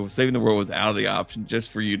world. If saving the world was out of the option, just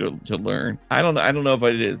for you to learn. I don't know if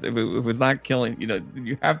it is. If it was not killing,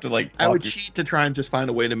 you have to like. I would cheat to try and just find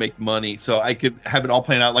a way to make money, so I could have it all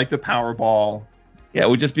planned out like the Powerball. Yeah, it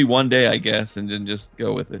would just be one day, I guess, and then just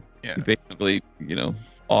go with it. Yeah. You basically,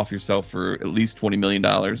 off yourself for at least $20 million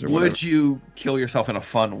or whatever. Would you kill yourself in a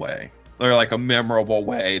fun way? Or like a memorable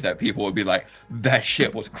way that people would be like, that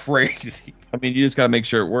shit was crazy? I mean, you just got to make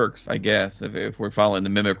sure it works, I guess, if we're following the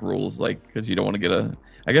mimic rules, like, because you don't want to get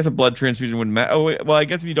I guess a blood transfusion wouldn't matter. Oh, well, I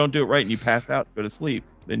guess if you don't do it right and you pass out, go to sleep,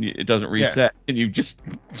 then it doesn't reset, and you just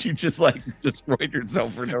like destroyed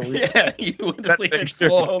yourself for no reason. Yeah, you went to sleep and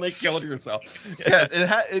slowly killed yourself. Yeah,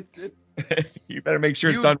 You better make sure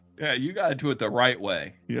it's You- done. Yeah, you got to do it the right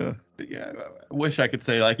way. Yeah. But yeah, I wish I could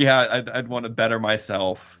say like, yeah, I'd want to better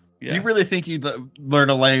myself. Yeah. Do you really think you'd learn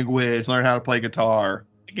a language, learn how to play guitar,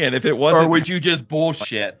 Again, if it wasn't, or would you just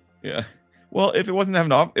bullshit? Yeah. Well, if it wasn't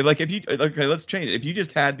having off, like if you, okay, let's change it. If you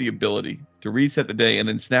just had the ability to reset the day and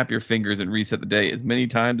then snap your fingers and reset the day as many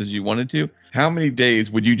times as you wanted to, how many days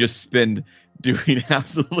would you just spend doing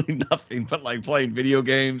absolutely nothing but like playing video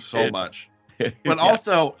games? So much. But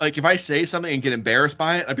also, like if I say something and get embarrassed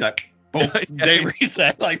by it, I'd be like, boom, day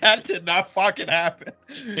reset. Like that did not fucking happen.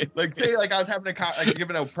 Like say like I was having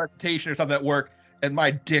giving a presentation or something at work, and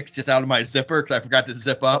my dick's just out of my zipper because I forgot to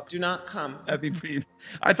zip up. Do not come. That'd be pretty.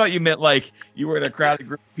 I thought you meant like you were in a crowded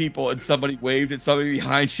group of people and somebody waved at somebody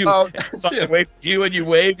behind you. Oh, Somebody waved at you and you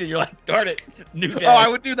waved and you're like, darn it, new day. Oh, I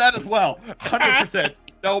would do that as well. 100%.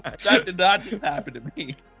 Nope, that did not just happen to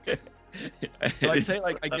me. Like say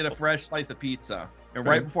like I get a fresh slice of pizza, and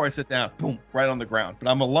right before I sit down, boom, right on the ground.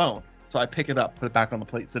 But I'm alone, so I pick it up, put it back on the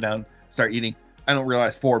plate, sit down, start eating. I don't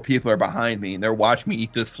realize 4 people are behind me, and they're watching me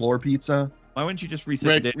eat this floor pizza. Why wouldn't you just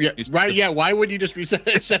reset the day? Yeah, why would you just reset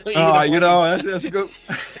it? Oh, you know, that's good.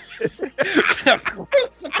 That's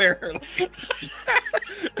gross, apparently.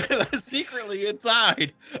 Secretly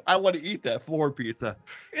inside, I want to eat that floor pizza.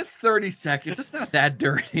 It's 30 seconds. It's not that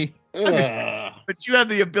dirty. But you have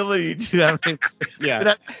the ability to have it. Yeah.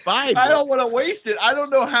 That's fine. I don't want to waste it. I don't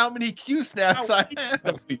know how many Q snaps I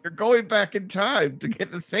have. You're going back in time to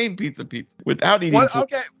get the same pizza without eating.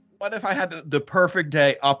 Okay. What if I had the perfect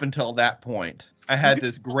day up until that point? I had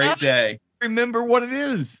this great day. Remember what it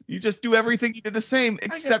is. You just do everything you did the same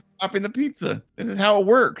except stopping the pizza. This is how it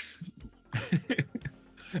works.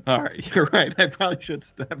 All right, you're right. I probably should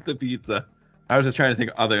snap the pizza. I was just trying to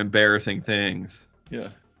think of other embarrassing things. Yeah.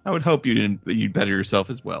 I would hope you'd better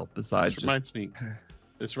yourself as well. Besides, This reminds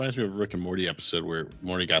me of a Rick and Morty episode where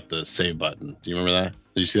Morty got the save button. Do you remember that?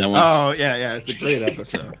 Did you see that one? Oh yeah, it's a great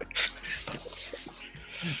episode.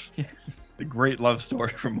 The great love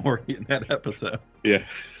story from Morty in that episode. Yeah.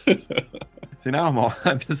 See, now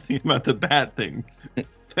I'm just thinking about the bad things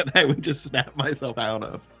that I would just snap myself out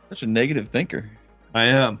of. Such a negative thinker. I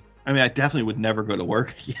am. I mean, I definitely would never go to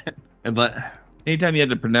work again. Anytime you had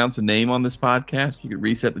to pronounce a name on this podcast, you could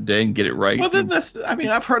reset the day and get it right. Well, then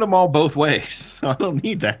I've heard them all both ways, so I don't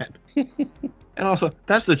need that. And also,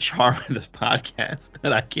 that's the charm of this podcast,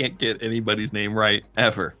 that I can't get anybody's name right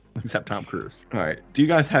ever, except Tom Cruise. All right. Do you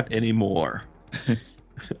guys have any more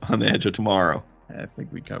on the edge of tomorrow? I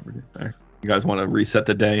think we covered it. All right. You guys want to reset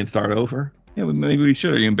the day and start over? Yeah, maybe we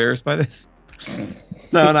should. Are you embarrassed by this?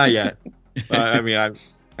 No, not yet. I mean,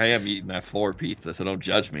 I am eating that floor pizza, so don't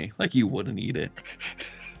judge me. Like you wouldn't eat it.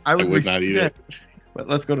 I would not eat it. But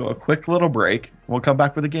let's go to a quick little break. We'll come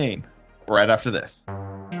back with a game right after this.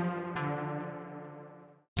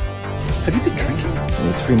 Have you been drinking? I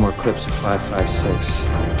need 3 more clips of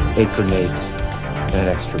 5.56, 8 grenades, and an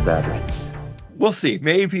extra battery. We'll see.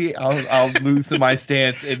 Maybe I'll loosen my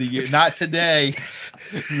stance in the year. Not today,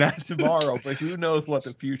 not tomorrow, but who knows what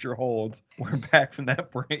the future holds. We're back from that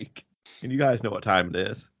break. And you guys know what time it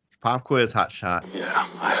is. It's Pop Quiz Hot Shot. Yeah,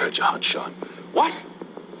 I heard you, Hot Shot. What?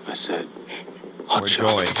 I said Hot We're Shot.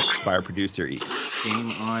 joined by our producer, E.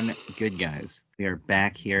 Game on, good guys. We are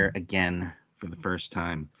back here again for the first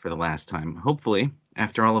time, for the last time. Hopefully,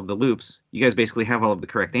 after all of the loops, you guys basically have all of the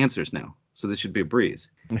correct answers now. So this should be a breeze.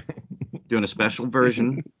 Doing a special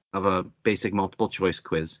version of a basic multiple choice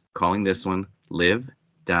quiz, calling this one Live,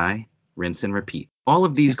 Die, Rinse, and Repeat. All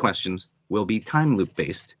of these questions will be time loop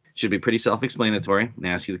based. Should be pretty self-explanatory. I'm going to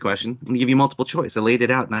ask you the question. I'm going to give you multiple choice. I laid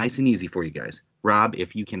it out nice and easy for you guys. Rob,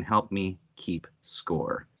 if you can help me keep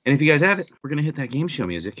score. And if you guys have it, we're going to hit that game show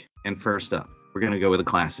music. And first up, we're going to go with a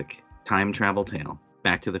classic, time travel tale,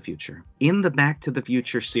 Back to the Future. In the Back to the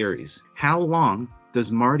Future series, how long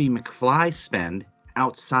does Marty McFly spend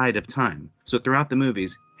outside of time? So throughout the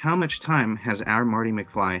movies, how much time has our Marty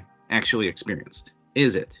McFly actually experienced?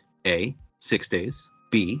 Is it A, 6 days,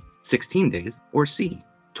 B, 16 days, or C,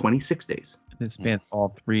 26 days? It spans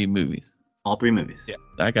all 3 movies. All 3 movies. Yeah.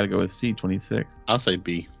 I got to go with C, 26. I'll say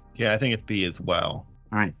B. Yeah, I think it's B as well.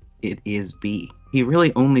 All right, it is B. He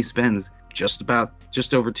really only spends just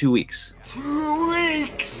over 2 weeks. 2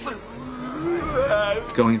 weeks!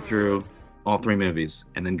 Going through all 3 movies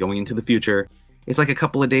and then going into the future. It's like a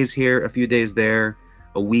couple of days here, a few days there,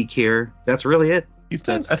 a week here. That's really it.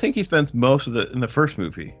 I think he spends most of in the first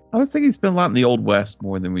movie. I was thinking he spent a lot in the Old West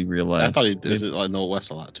more than we realized. I thought he did it in the Old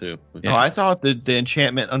West a lot too. Yeah. Oh, I thought the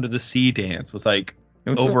enchantment under the sea dance was like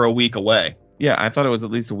over a week away. Yeah, I thought it was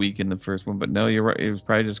at least a week in the first one, but no, you're right. It was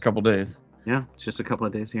probably just a couple days. Yeah, it's just a couple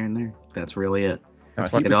of days here and there. That's really it. He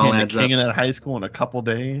It all became the adds king up. in that high school in a couple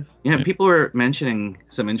days. Yeah, people were mentioning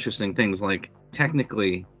some interesting things, like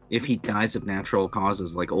technically, if he dies of natural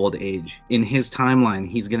causes like old age, in his timeline,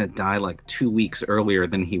 he's going to die like 2 weeks earlier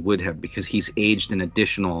than he would have because he's aged an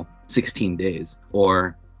additional 16 days.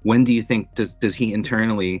 Or when do you think does he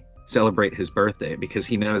internally celebrate his birthday? Because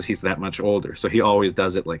he knows he's that much older. So he always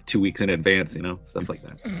does it like 2 weeks in advance, stuff like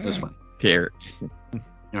that. It was fun. Carrot.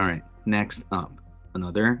 All right, next up.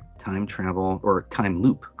 Another time travel or time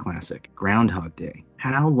loop classic, Groundhog Day.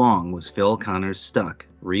 How long was Phil Connors stuck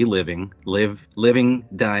living,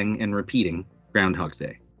 dying, and repeating Groundhog's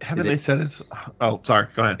Day? Haven't they said it's... Oh, sorry.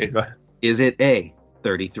 Go ahead. Is it A,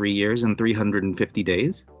 33 years and 350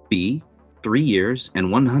 days, B, 3 years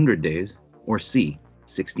and 100 days, or C,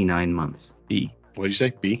 69 months? B. What did you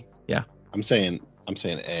say? B? Yeah. I'm saying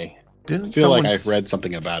A. Didn't I feel like someone I've read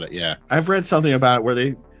something about it. Yeah. I've read something about it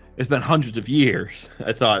where it's been hundreds of years,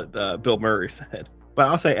 I thought Bill Murray said. But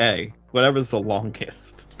I'll say A, whatever's the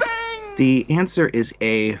longest. The answer is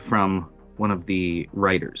A from one of the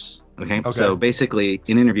writers. Okay. So basically,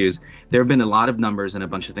 in interviews, there have been a lot of numbers and a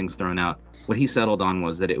bunch of things thrown out. What he settled on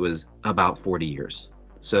was that it was about 40 years.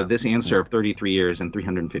 So this answer of 33 years and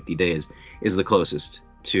 350 days is the closest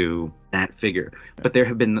to that figure. But there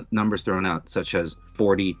have been numbers thrown out, such as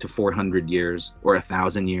 40 to 400 years or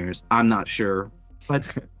 1,000 years. I'm not sure. But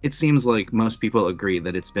it seems like most people agree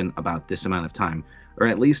that it's been about this amount of time, or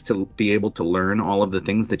at least to be able to learn all of the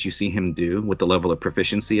things that you see him do with the level of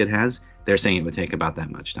proficiency it has. They're saying it would take about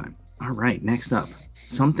that much time. All right, next up,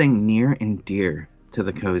 something near and dear to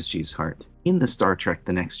the COisG's heart. In the Star Trek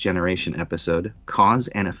The Next Generation episode, Cause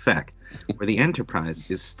and Effect, where the Enterprise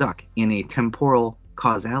is stuck in a temporal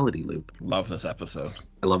causality loop. Love this episode.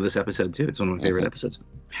 I love this episode too. It's one of my favorite episodes.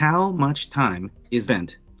 How much time is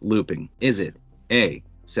spent looping? Is it A,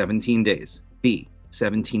 17 days, B,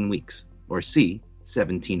 17 weeks, or C,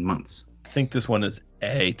 17 months? I think this one is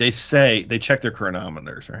A. They check their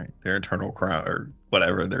chronometers, right? Their internal chron or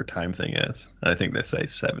whatever their time thing is. And I think they say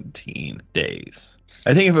 17 days.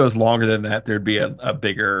 I think if it was longer than that, there'd be a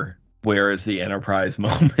bigger where is the Enterprise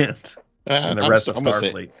moment and the rest of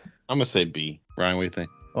Starfleet. I'm going to say B. Ryan, what do you think?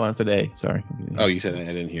 Oh, I said A. Sorry. Oh, you said I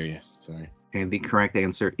didn't hear you. Sorry. And the correct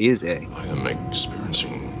answer is A. I am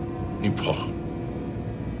experiencing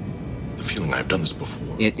the feeling I've done this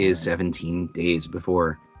before. It is 17 days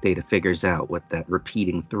before Data figures out what that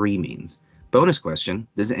repeating 3 means. Bonus question,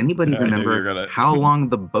 does anybody remember how long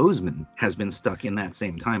the Bozeman has been stuck in that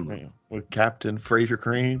same timeline? With Captain Fraser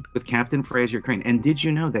Crane? With Captain Fraser Crane. And did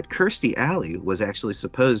you know that Kirstie Alley was actually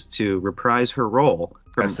supposed to reprise her role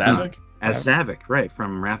from as Saavik? As Saavik, right,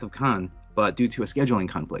 from Wrath of Khan. But due to a scheduling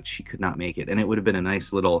conflict, she could not make it. And it would have been a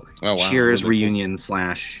nice little Cheers reunion /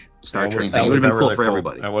 Star Trek thing. It would have been cool for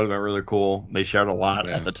everybody. That would have been really cool. They shared a lot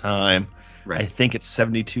at the time. Right. I think it's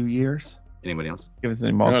 72 years. Anybody else? Give us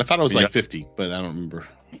any more. I thought it was like 50, but I don't remember.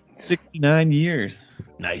 69 years.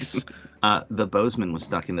 Nice. The Bozeman was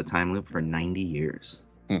stuck in the time loop for 90 years.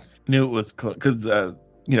 Knew it was because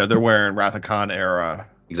they're wearing Wrath of Khan era.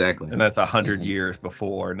 Exactly. And that's 100 years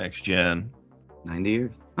before Next Gen. 90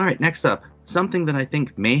 years. All right, next up, something that I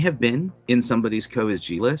think may have been in somebody's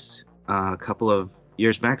COisG list a couple of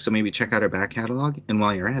years back, so maybe check out our back catalog. And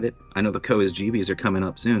while you're at it, I know the COisGBs are coming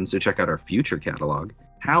up soon, so check out our future catalog.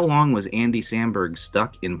 How long was Andy Samberg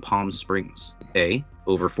stuck in Palm Springs? A,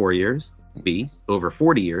 over 4 years, B, over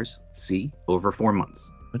 40 years, C, over 4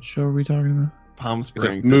 months. What show are we talking about? Palm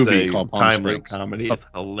Springs. It's a movie is called Palm time Springs. loop comedy. It's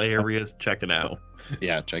hilarious. Check it out.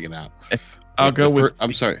 Yeah, check it out. I'll go with.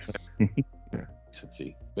 I'm sorry. You said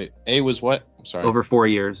C. Wait, A was what? I'm sorry. Over 4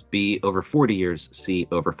 years, B, over 40 years, C,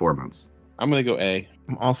 over 4 months. I'm going to go A.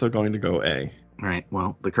 I'm also going to go A. All right,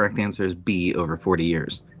 well, the correct answer is B, over 40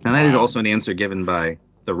 years. Now, that is also an answer given by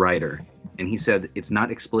the writer. And he said it's not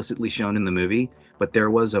explicitly shown in the movie, but there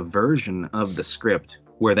was a version of the script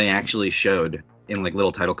where they actually showed in like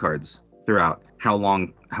little title cards throughout how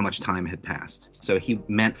much time had passed. So he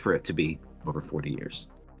meant for it to be over 40 years.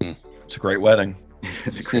 It's a great wedding.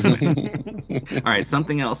 It's a great wedding. All right,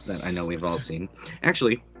 something else that I know we've all seen.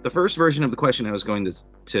 Actually, the first version of the question I was going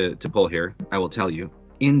to pull here, I will tell you.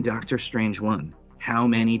 In Doctor Strange 1, how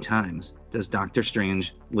many times does Doctor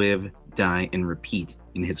Strange live, die, and repeat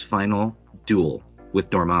in his final duel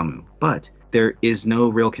with Dormammu? But there is no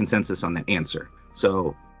real consensus on that answer.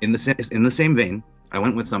 So in the same vein, I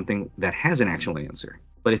went with something that has an actual answer.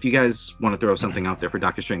 But if you guys want to throw something out there for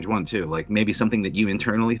Doctor Strange 1 too, like maybe something that you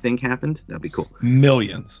internally think happened, that'd be cool.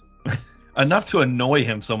 Millions. Enough to annoy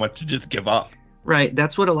him so much to just give up. Right.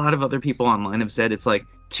 That's what a lot of other people online have said. It's like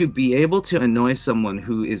to be able to annoy someone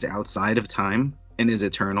who is outside of time and is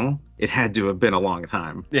eternal, it had to have been a long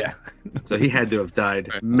time. Yeah. So he had to have died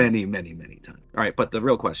many, many, many times. All right, but the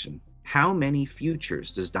real question, how many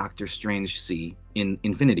futures does Doctor Strange see in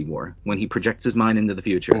Infinity War when he projects his mind into the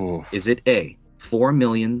future? Ooh. Is it A,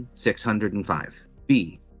 4,605,000,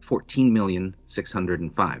 B,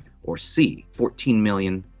 14,605,000, or C,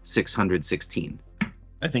 14,616,000?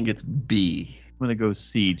 I think it's B. I'm gonna go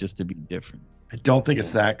C just to be different. I don't think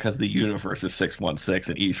it's that because the universe is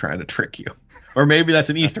 616 and he's trying to trick you. Or maybe that's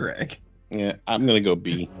an Easter egg. Yeah, I'm gonna go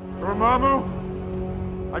B.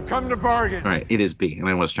 Dormammu, I've come to bargain. All right, it is B, and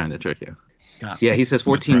I was trying to trick you. God. Yeah, he says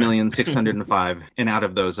 14,605,000, and out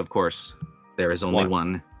of those, of course, there is only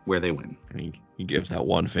one where they win. And he gives that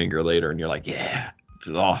one finger later, and you're like, yeah, this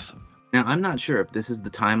is awesome. Now, I'm not sure if this is the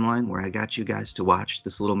timeline where I got you guys to watch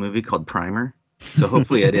this little movie called Primer. So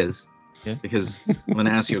hopefully it is, because I'm going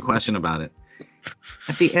to ask you a question about it.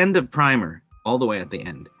 At the end of Primer, all the way at the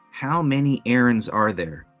end, how many errands are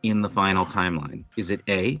there in the final timeline? Is it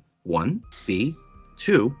A, 1, B,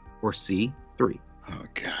 2, or C, 3? Oh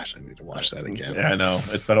gosh, I need to watch that again. Yeah, I know.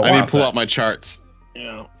 It's been a while. I need to pull out my charts.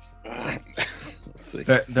 Let's see.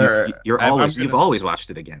 You've always watched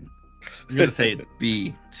it again. I'm gonna say it's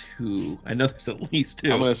B2. I know there's at least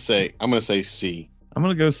 2. I'm gonna say C. I'm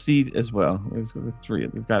gonna go C as well. There's 3.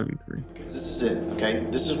 There's got to be 3. This is it. Okay,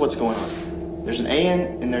 this is what's going on. There's an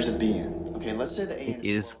AN and there's a BN. Okay, let's say the AN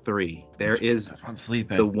is 3. There is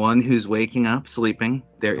sleeping. The one who's waking up sleeping.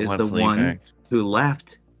 There is the one who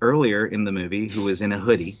left earlier in the movie who was in a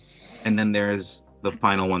hoodie, and then there's the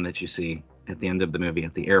final one that you see at the end of the movie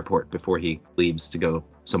at the airport before he leaves to go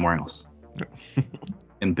somewhere else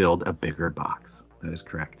and build a bigger box. That is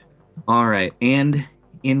correct. All right, and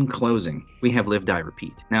in closing, we have Live, Die,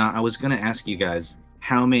 Repeat. Now, I was going to ask you guys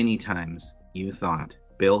how many times you thought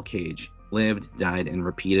Bill Cage lived, died, and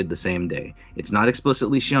repeated the same day. It's not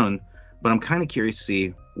explicitly shown, but I'm kind of curious to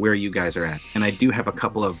see where you guys are at. And I do have a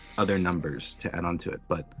couple of other numbers to add on to it,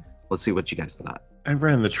 but let's see what you guys thought. I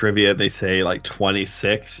read in the trivia they say like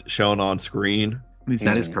 26 shown on screen.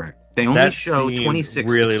 That is correct. They only show 26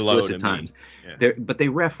 really explicit times. Yeah. But they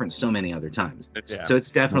reference so many other times. Yeah. So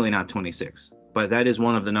it's definitely not 26. But that is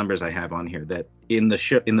one of the numbers I have on here, that in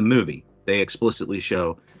the movie they explicitly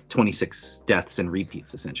show 26 deaths and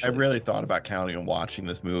repeats, essentially. I really thought about counting and watching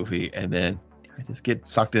this movie, and then I just get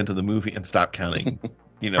sucked into the movie and stop counting.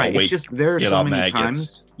 Right. It's just there are so many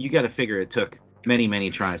times you got to figure it took many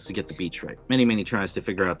tries to get the beach right, many tries to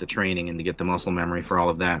figure out the training and to get the muscle memory for all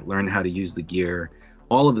of that, learn how to use the gear,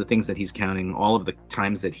 all of the things that he's counting, all of the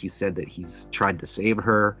times that he said that he's tried to save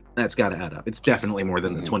her. That's got to add up. It's definitely more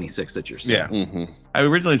than the 26 that you're seeing. Yeah. Mm-hmm. I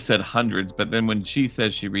originally said hundreds, but then when she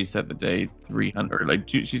said she reset the day 300, like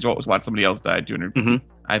she's always watched somebody else die 200. Mm-hmm.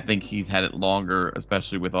 I think he's had it longer,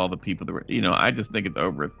 especially with all the people that were, I just think it's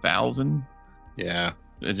over 1,000. Yeah.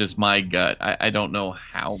 It's just my gut. I don't know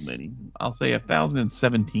how many. I'll say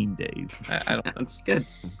 1,017 days. I don't know. That's good.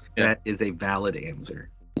 Yeah. That is a valid answer.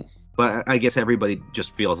 But I guess everybody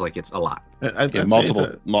just feels like it's a lot.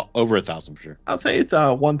 Multiple, over 1,000 for sure. I'll say it's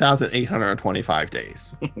 1,825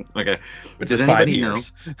 days. Okay. Which Does is 5 anybody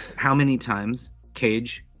years. know how many times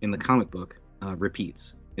Cage in the comic book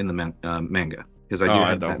repeats in the manga? Because I do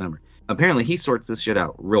have that number. Apparently, he sorts this shit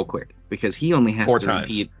out real quick because he only has to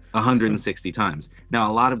repeat 160 times.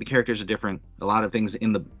 Now, a lot of the characters are different. A lot of things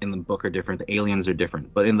in the book are different. The aliens are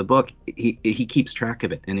different. But in the book, he keeps track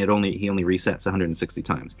of it, and he only resets 160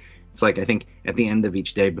 times. It's like, I think at the end of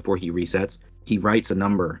each day before he resets, he writes a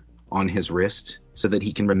number on his wrist so that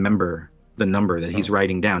he can remember the number that he's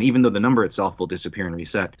writing down, even though the number itself will disappear and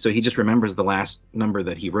reset. So he just remembers the last number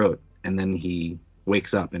that he wrote, and then he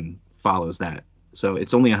wakes up and follows that. So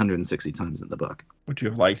it's only 160 times in the book. Would you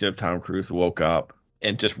have liked if Tom Cruise woke up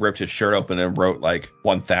and just ripped his shirt open and wrote like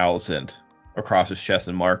 1,000 across his chest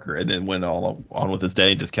in marker, and then went all on with his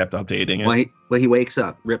day and just kept updating it? Well, he wakes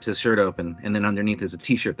up, rips his shirt open, and then underneath is a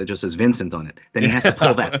T-shirt that just says Vincent on it. Then he has to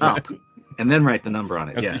pull that up and then write the number on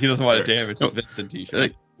it. Yeah, he doesn't want to damage his Vincent T-shirt.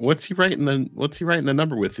 Like, what's he writing the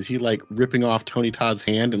number with? Is he like ripping off Tony Todd's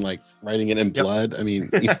hand and like writing it in blood? I mean,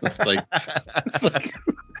 it's like.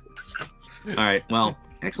 All right. Well,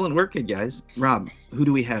 excellent work, guys. Rob, who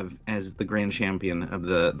do we have as the grand champion of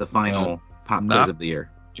the final pop quiz of the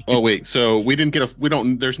year? Oh wait, so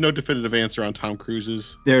there's no definitive answer on Tom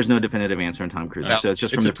Cruise's. There's no definitive answer on Tom Cruise, so it's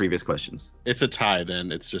just from the previous questions. It's a tie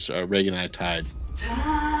then. It's just Reagan and I tied.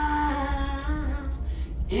 Time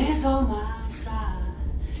is on my side.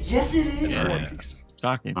 Yes, it is. Yeah.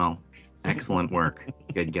 Shocking. Well, excellent work.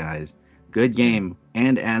 Good guys. Good game.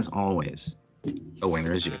 And as always, a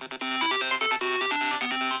winner is you.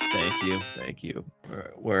 Thank you.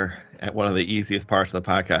 We're at one of the easiest parts of the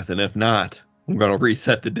podcast, and if not, I'm going to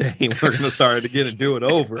reset the day. We're going to start it again and do it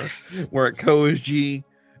over. We're at COisG,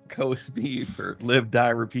 COisB for Live, Die,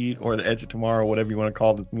 Repeat, or The Edge of Tomorrow, whatever you want to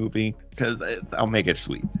call this movie, because I'll make it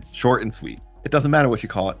sweet. Short and sweet. It doesn't matter what you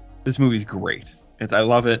call it. This movie's great. I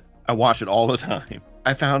love it. I watch it all the time.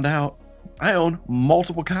 I found out I own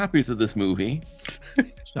multiple copies of this movie.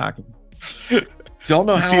 Shocking. Don't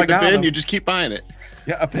know how I got them. You just keep buying it.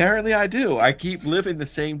 Yeah, apparently I do. I keep living the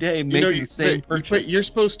same day, making the same purchase. But you're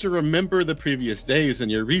supposed to remember the previous days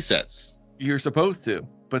and your resets. You're supposed to.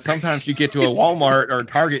 But sometimes you get to a Walmart or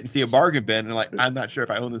Target and see a bargain bin and I'm not sure if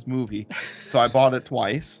I own this movie. So I bought it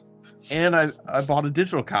twice. And I bought a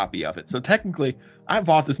digital copy of it. So technically, I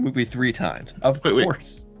bought this movie 3 times. Of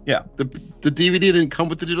course. Yeah. The DVD didn't come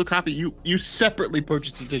with the digital copy. You separately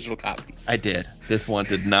purchased a digital copy. I did. This one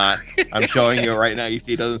did not. I'm showing you right now. You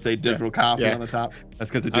see it doesn't say digital copy on the top. That's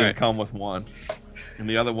because it didn't come with one. And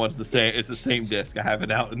the other one's the same. It's the same disc. I have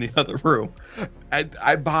it out in the other room.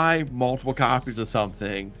 I buy multiple copies of some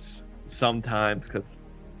things sometimes because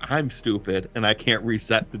I'm stupid and I can't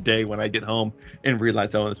reset the day when I get home and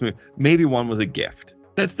realize I own this movie. Maybe one was a gift.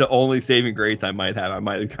 That's the only saving grace I might have. I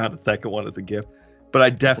might have got a second one as a gift. But I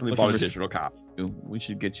definitely bought a digital copy. We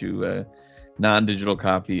should get you a non-digital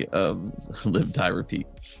copy of Live, Die, Repeat.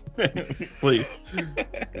 Please.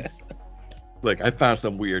 Look, I found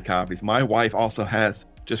some weird copies. My wife also has,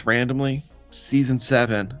 just randomly, season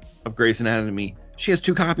 7 of Grey's Anatomy. She has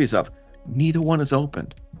 2 copies of. Neither one is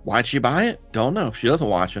opened. Why'd she buy it? Don't know. She doesn't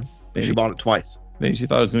watch them. Maybe she bought it twice. Maybe she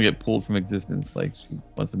thought it was going to get pulled from existence. Like, she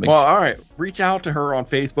wants to make all right. Reach out to her on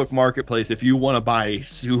Facebook Marketplace if you want to buy a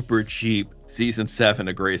super cheap season 7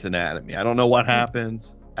 of Grey's Anatomy. I don't know what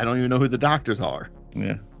happens. I don't even know who the doctors are.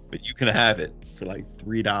 Yeah. But you can have it for like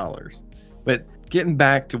 $3. But getting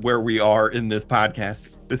back to where we are in this podcast,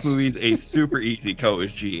 this movie is a super easy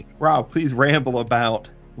COisG. Rob, please ramble about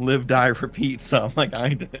Live, Die, Repeat some like I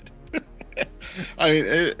did. I mean,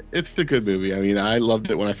 it's a good movie. I mean, I loved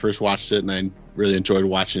it when I first watched it, and I really enjoyed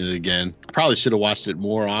watching it again. I probably should have watched it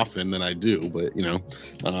more often than I do, but,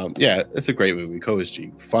 yeah, it's a great movie.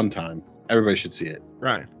 COisG, fun time. Everybody should see it.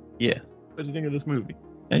 Right. Yes. What do you think of this movie?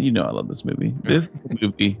 And you know I love this movie. This is a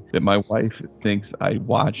movie that my wife thinks I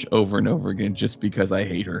watch over and over again just because I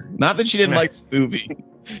hate her. Not that she didn't like the movie,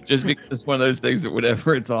 just because it's one of those things that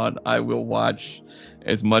whenever it's on, I will watch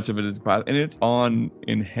as much of it as possible. And it's on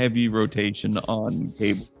in heavy rotation on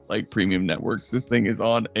cable, like premium networks. This thing is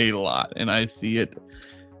on a lot, and I see it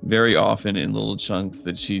very often in little chunks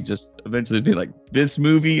that she just eventually be like, this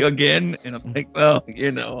movie again? And I'm like, well,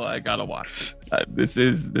 I gotta watch it. This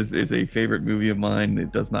is a favorite movie of mine.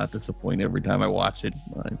 It does not disappoint every time I watch it.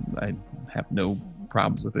 I have no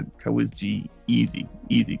problems with it. COisG, easy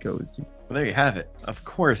COisG. Well, there you have it. Of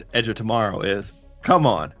course, Edge of Tomorrow is. Come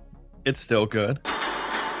on, it's still good.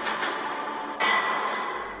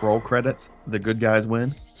 Roll credits. The good guys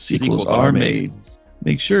win. Sequels are made.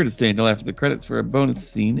 Make sure to stay until after the credits for a bonus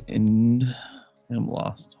scene. And I'm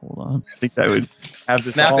lost. Hold on. I think I would have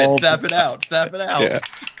this. Snap it out. Yeah.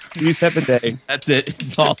 Reset the day. That's it.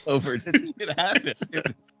 It's all over. It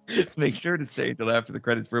happened. Make sure to stay until after the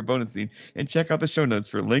credits for a bonus scene and check out the show notes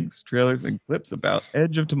for links, trailers, and clips about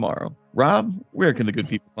Edge of Tomorrow. Rob, where can the good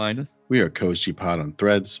people find us? We are COisG Pod on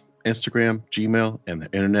Threads, Instagram, Gmail, and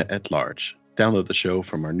the internet at large. Download the show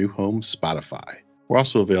from our new home, Spotify. We're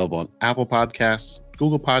also available on Apple Podcasts,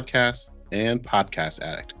 Google Podcasts, and Podcast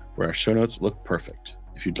Addict, where our show notes look perfect.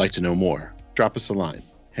 If you'd like to know more, drop us a line.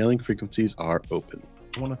 Hailing frequencies are open.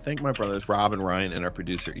 I want to thank my brothers Rob and Ryan and our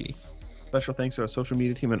producer E. Special thanks to our social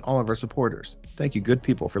media team and all of our supporters. Thank you, good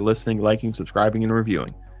people, for listening, liking, subscribing, and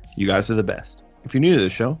reviewing. You guys are the best. If you're new to the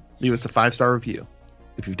show, leave us a 5-star review.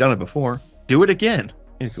 If you've done it before, do it again.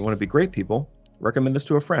 And if you want to be great people, recommend us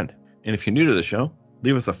to a friend. And if you're new to the show,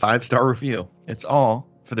 leave us a 5-star review. It's all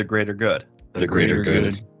for the greater good. The greater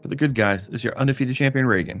good. For the good guys is your undefeated champion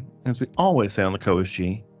Reagan. As we always say on the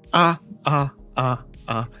COisG,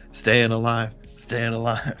 staying alive, staying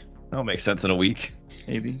alive. That'll make sense in a week.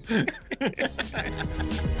 Maybe.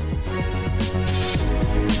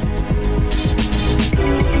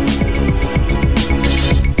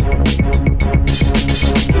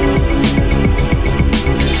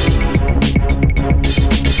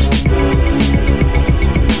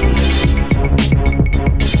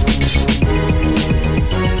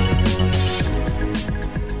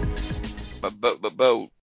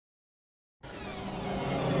 Boat.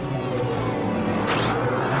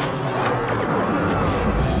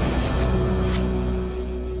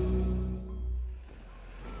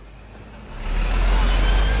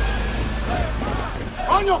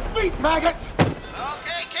 On your feet, maggots!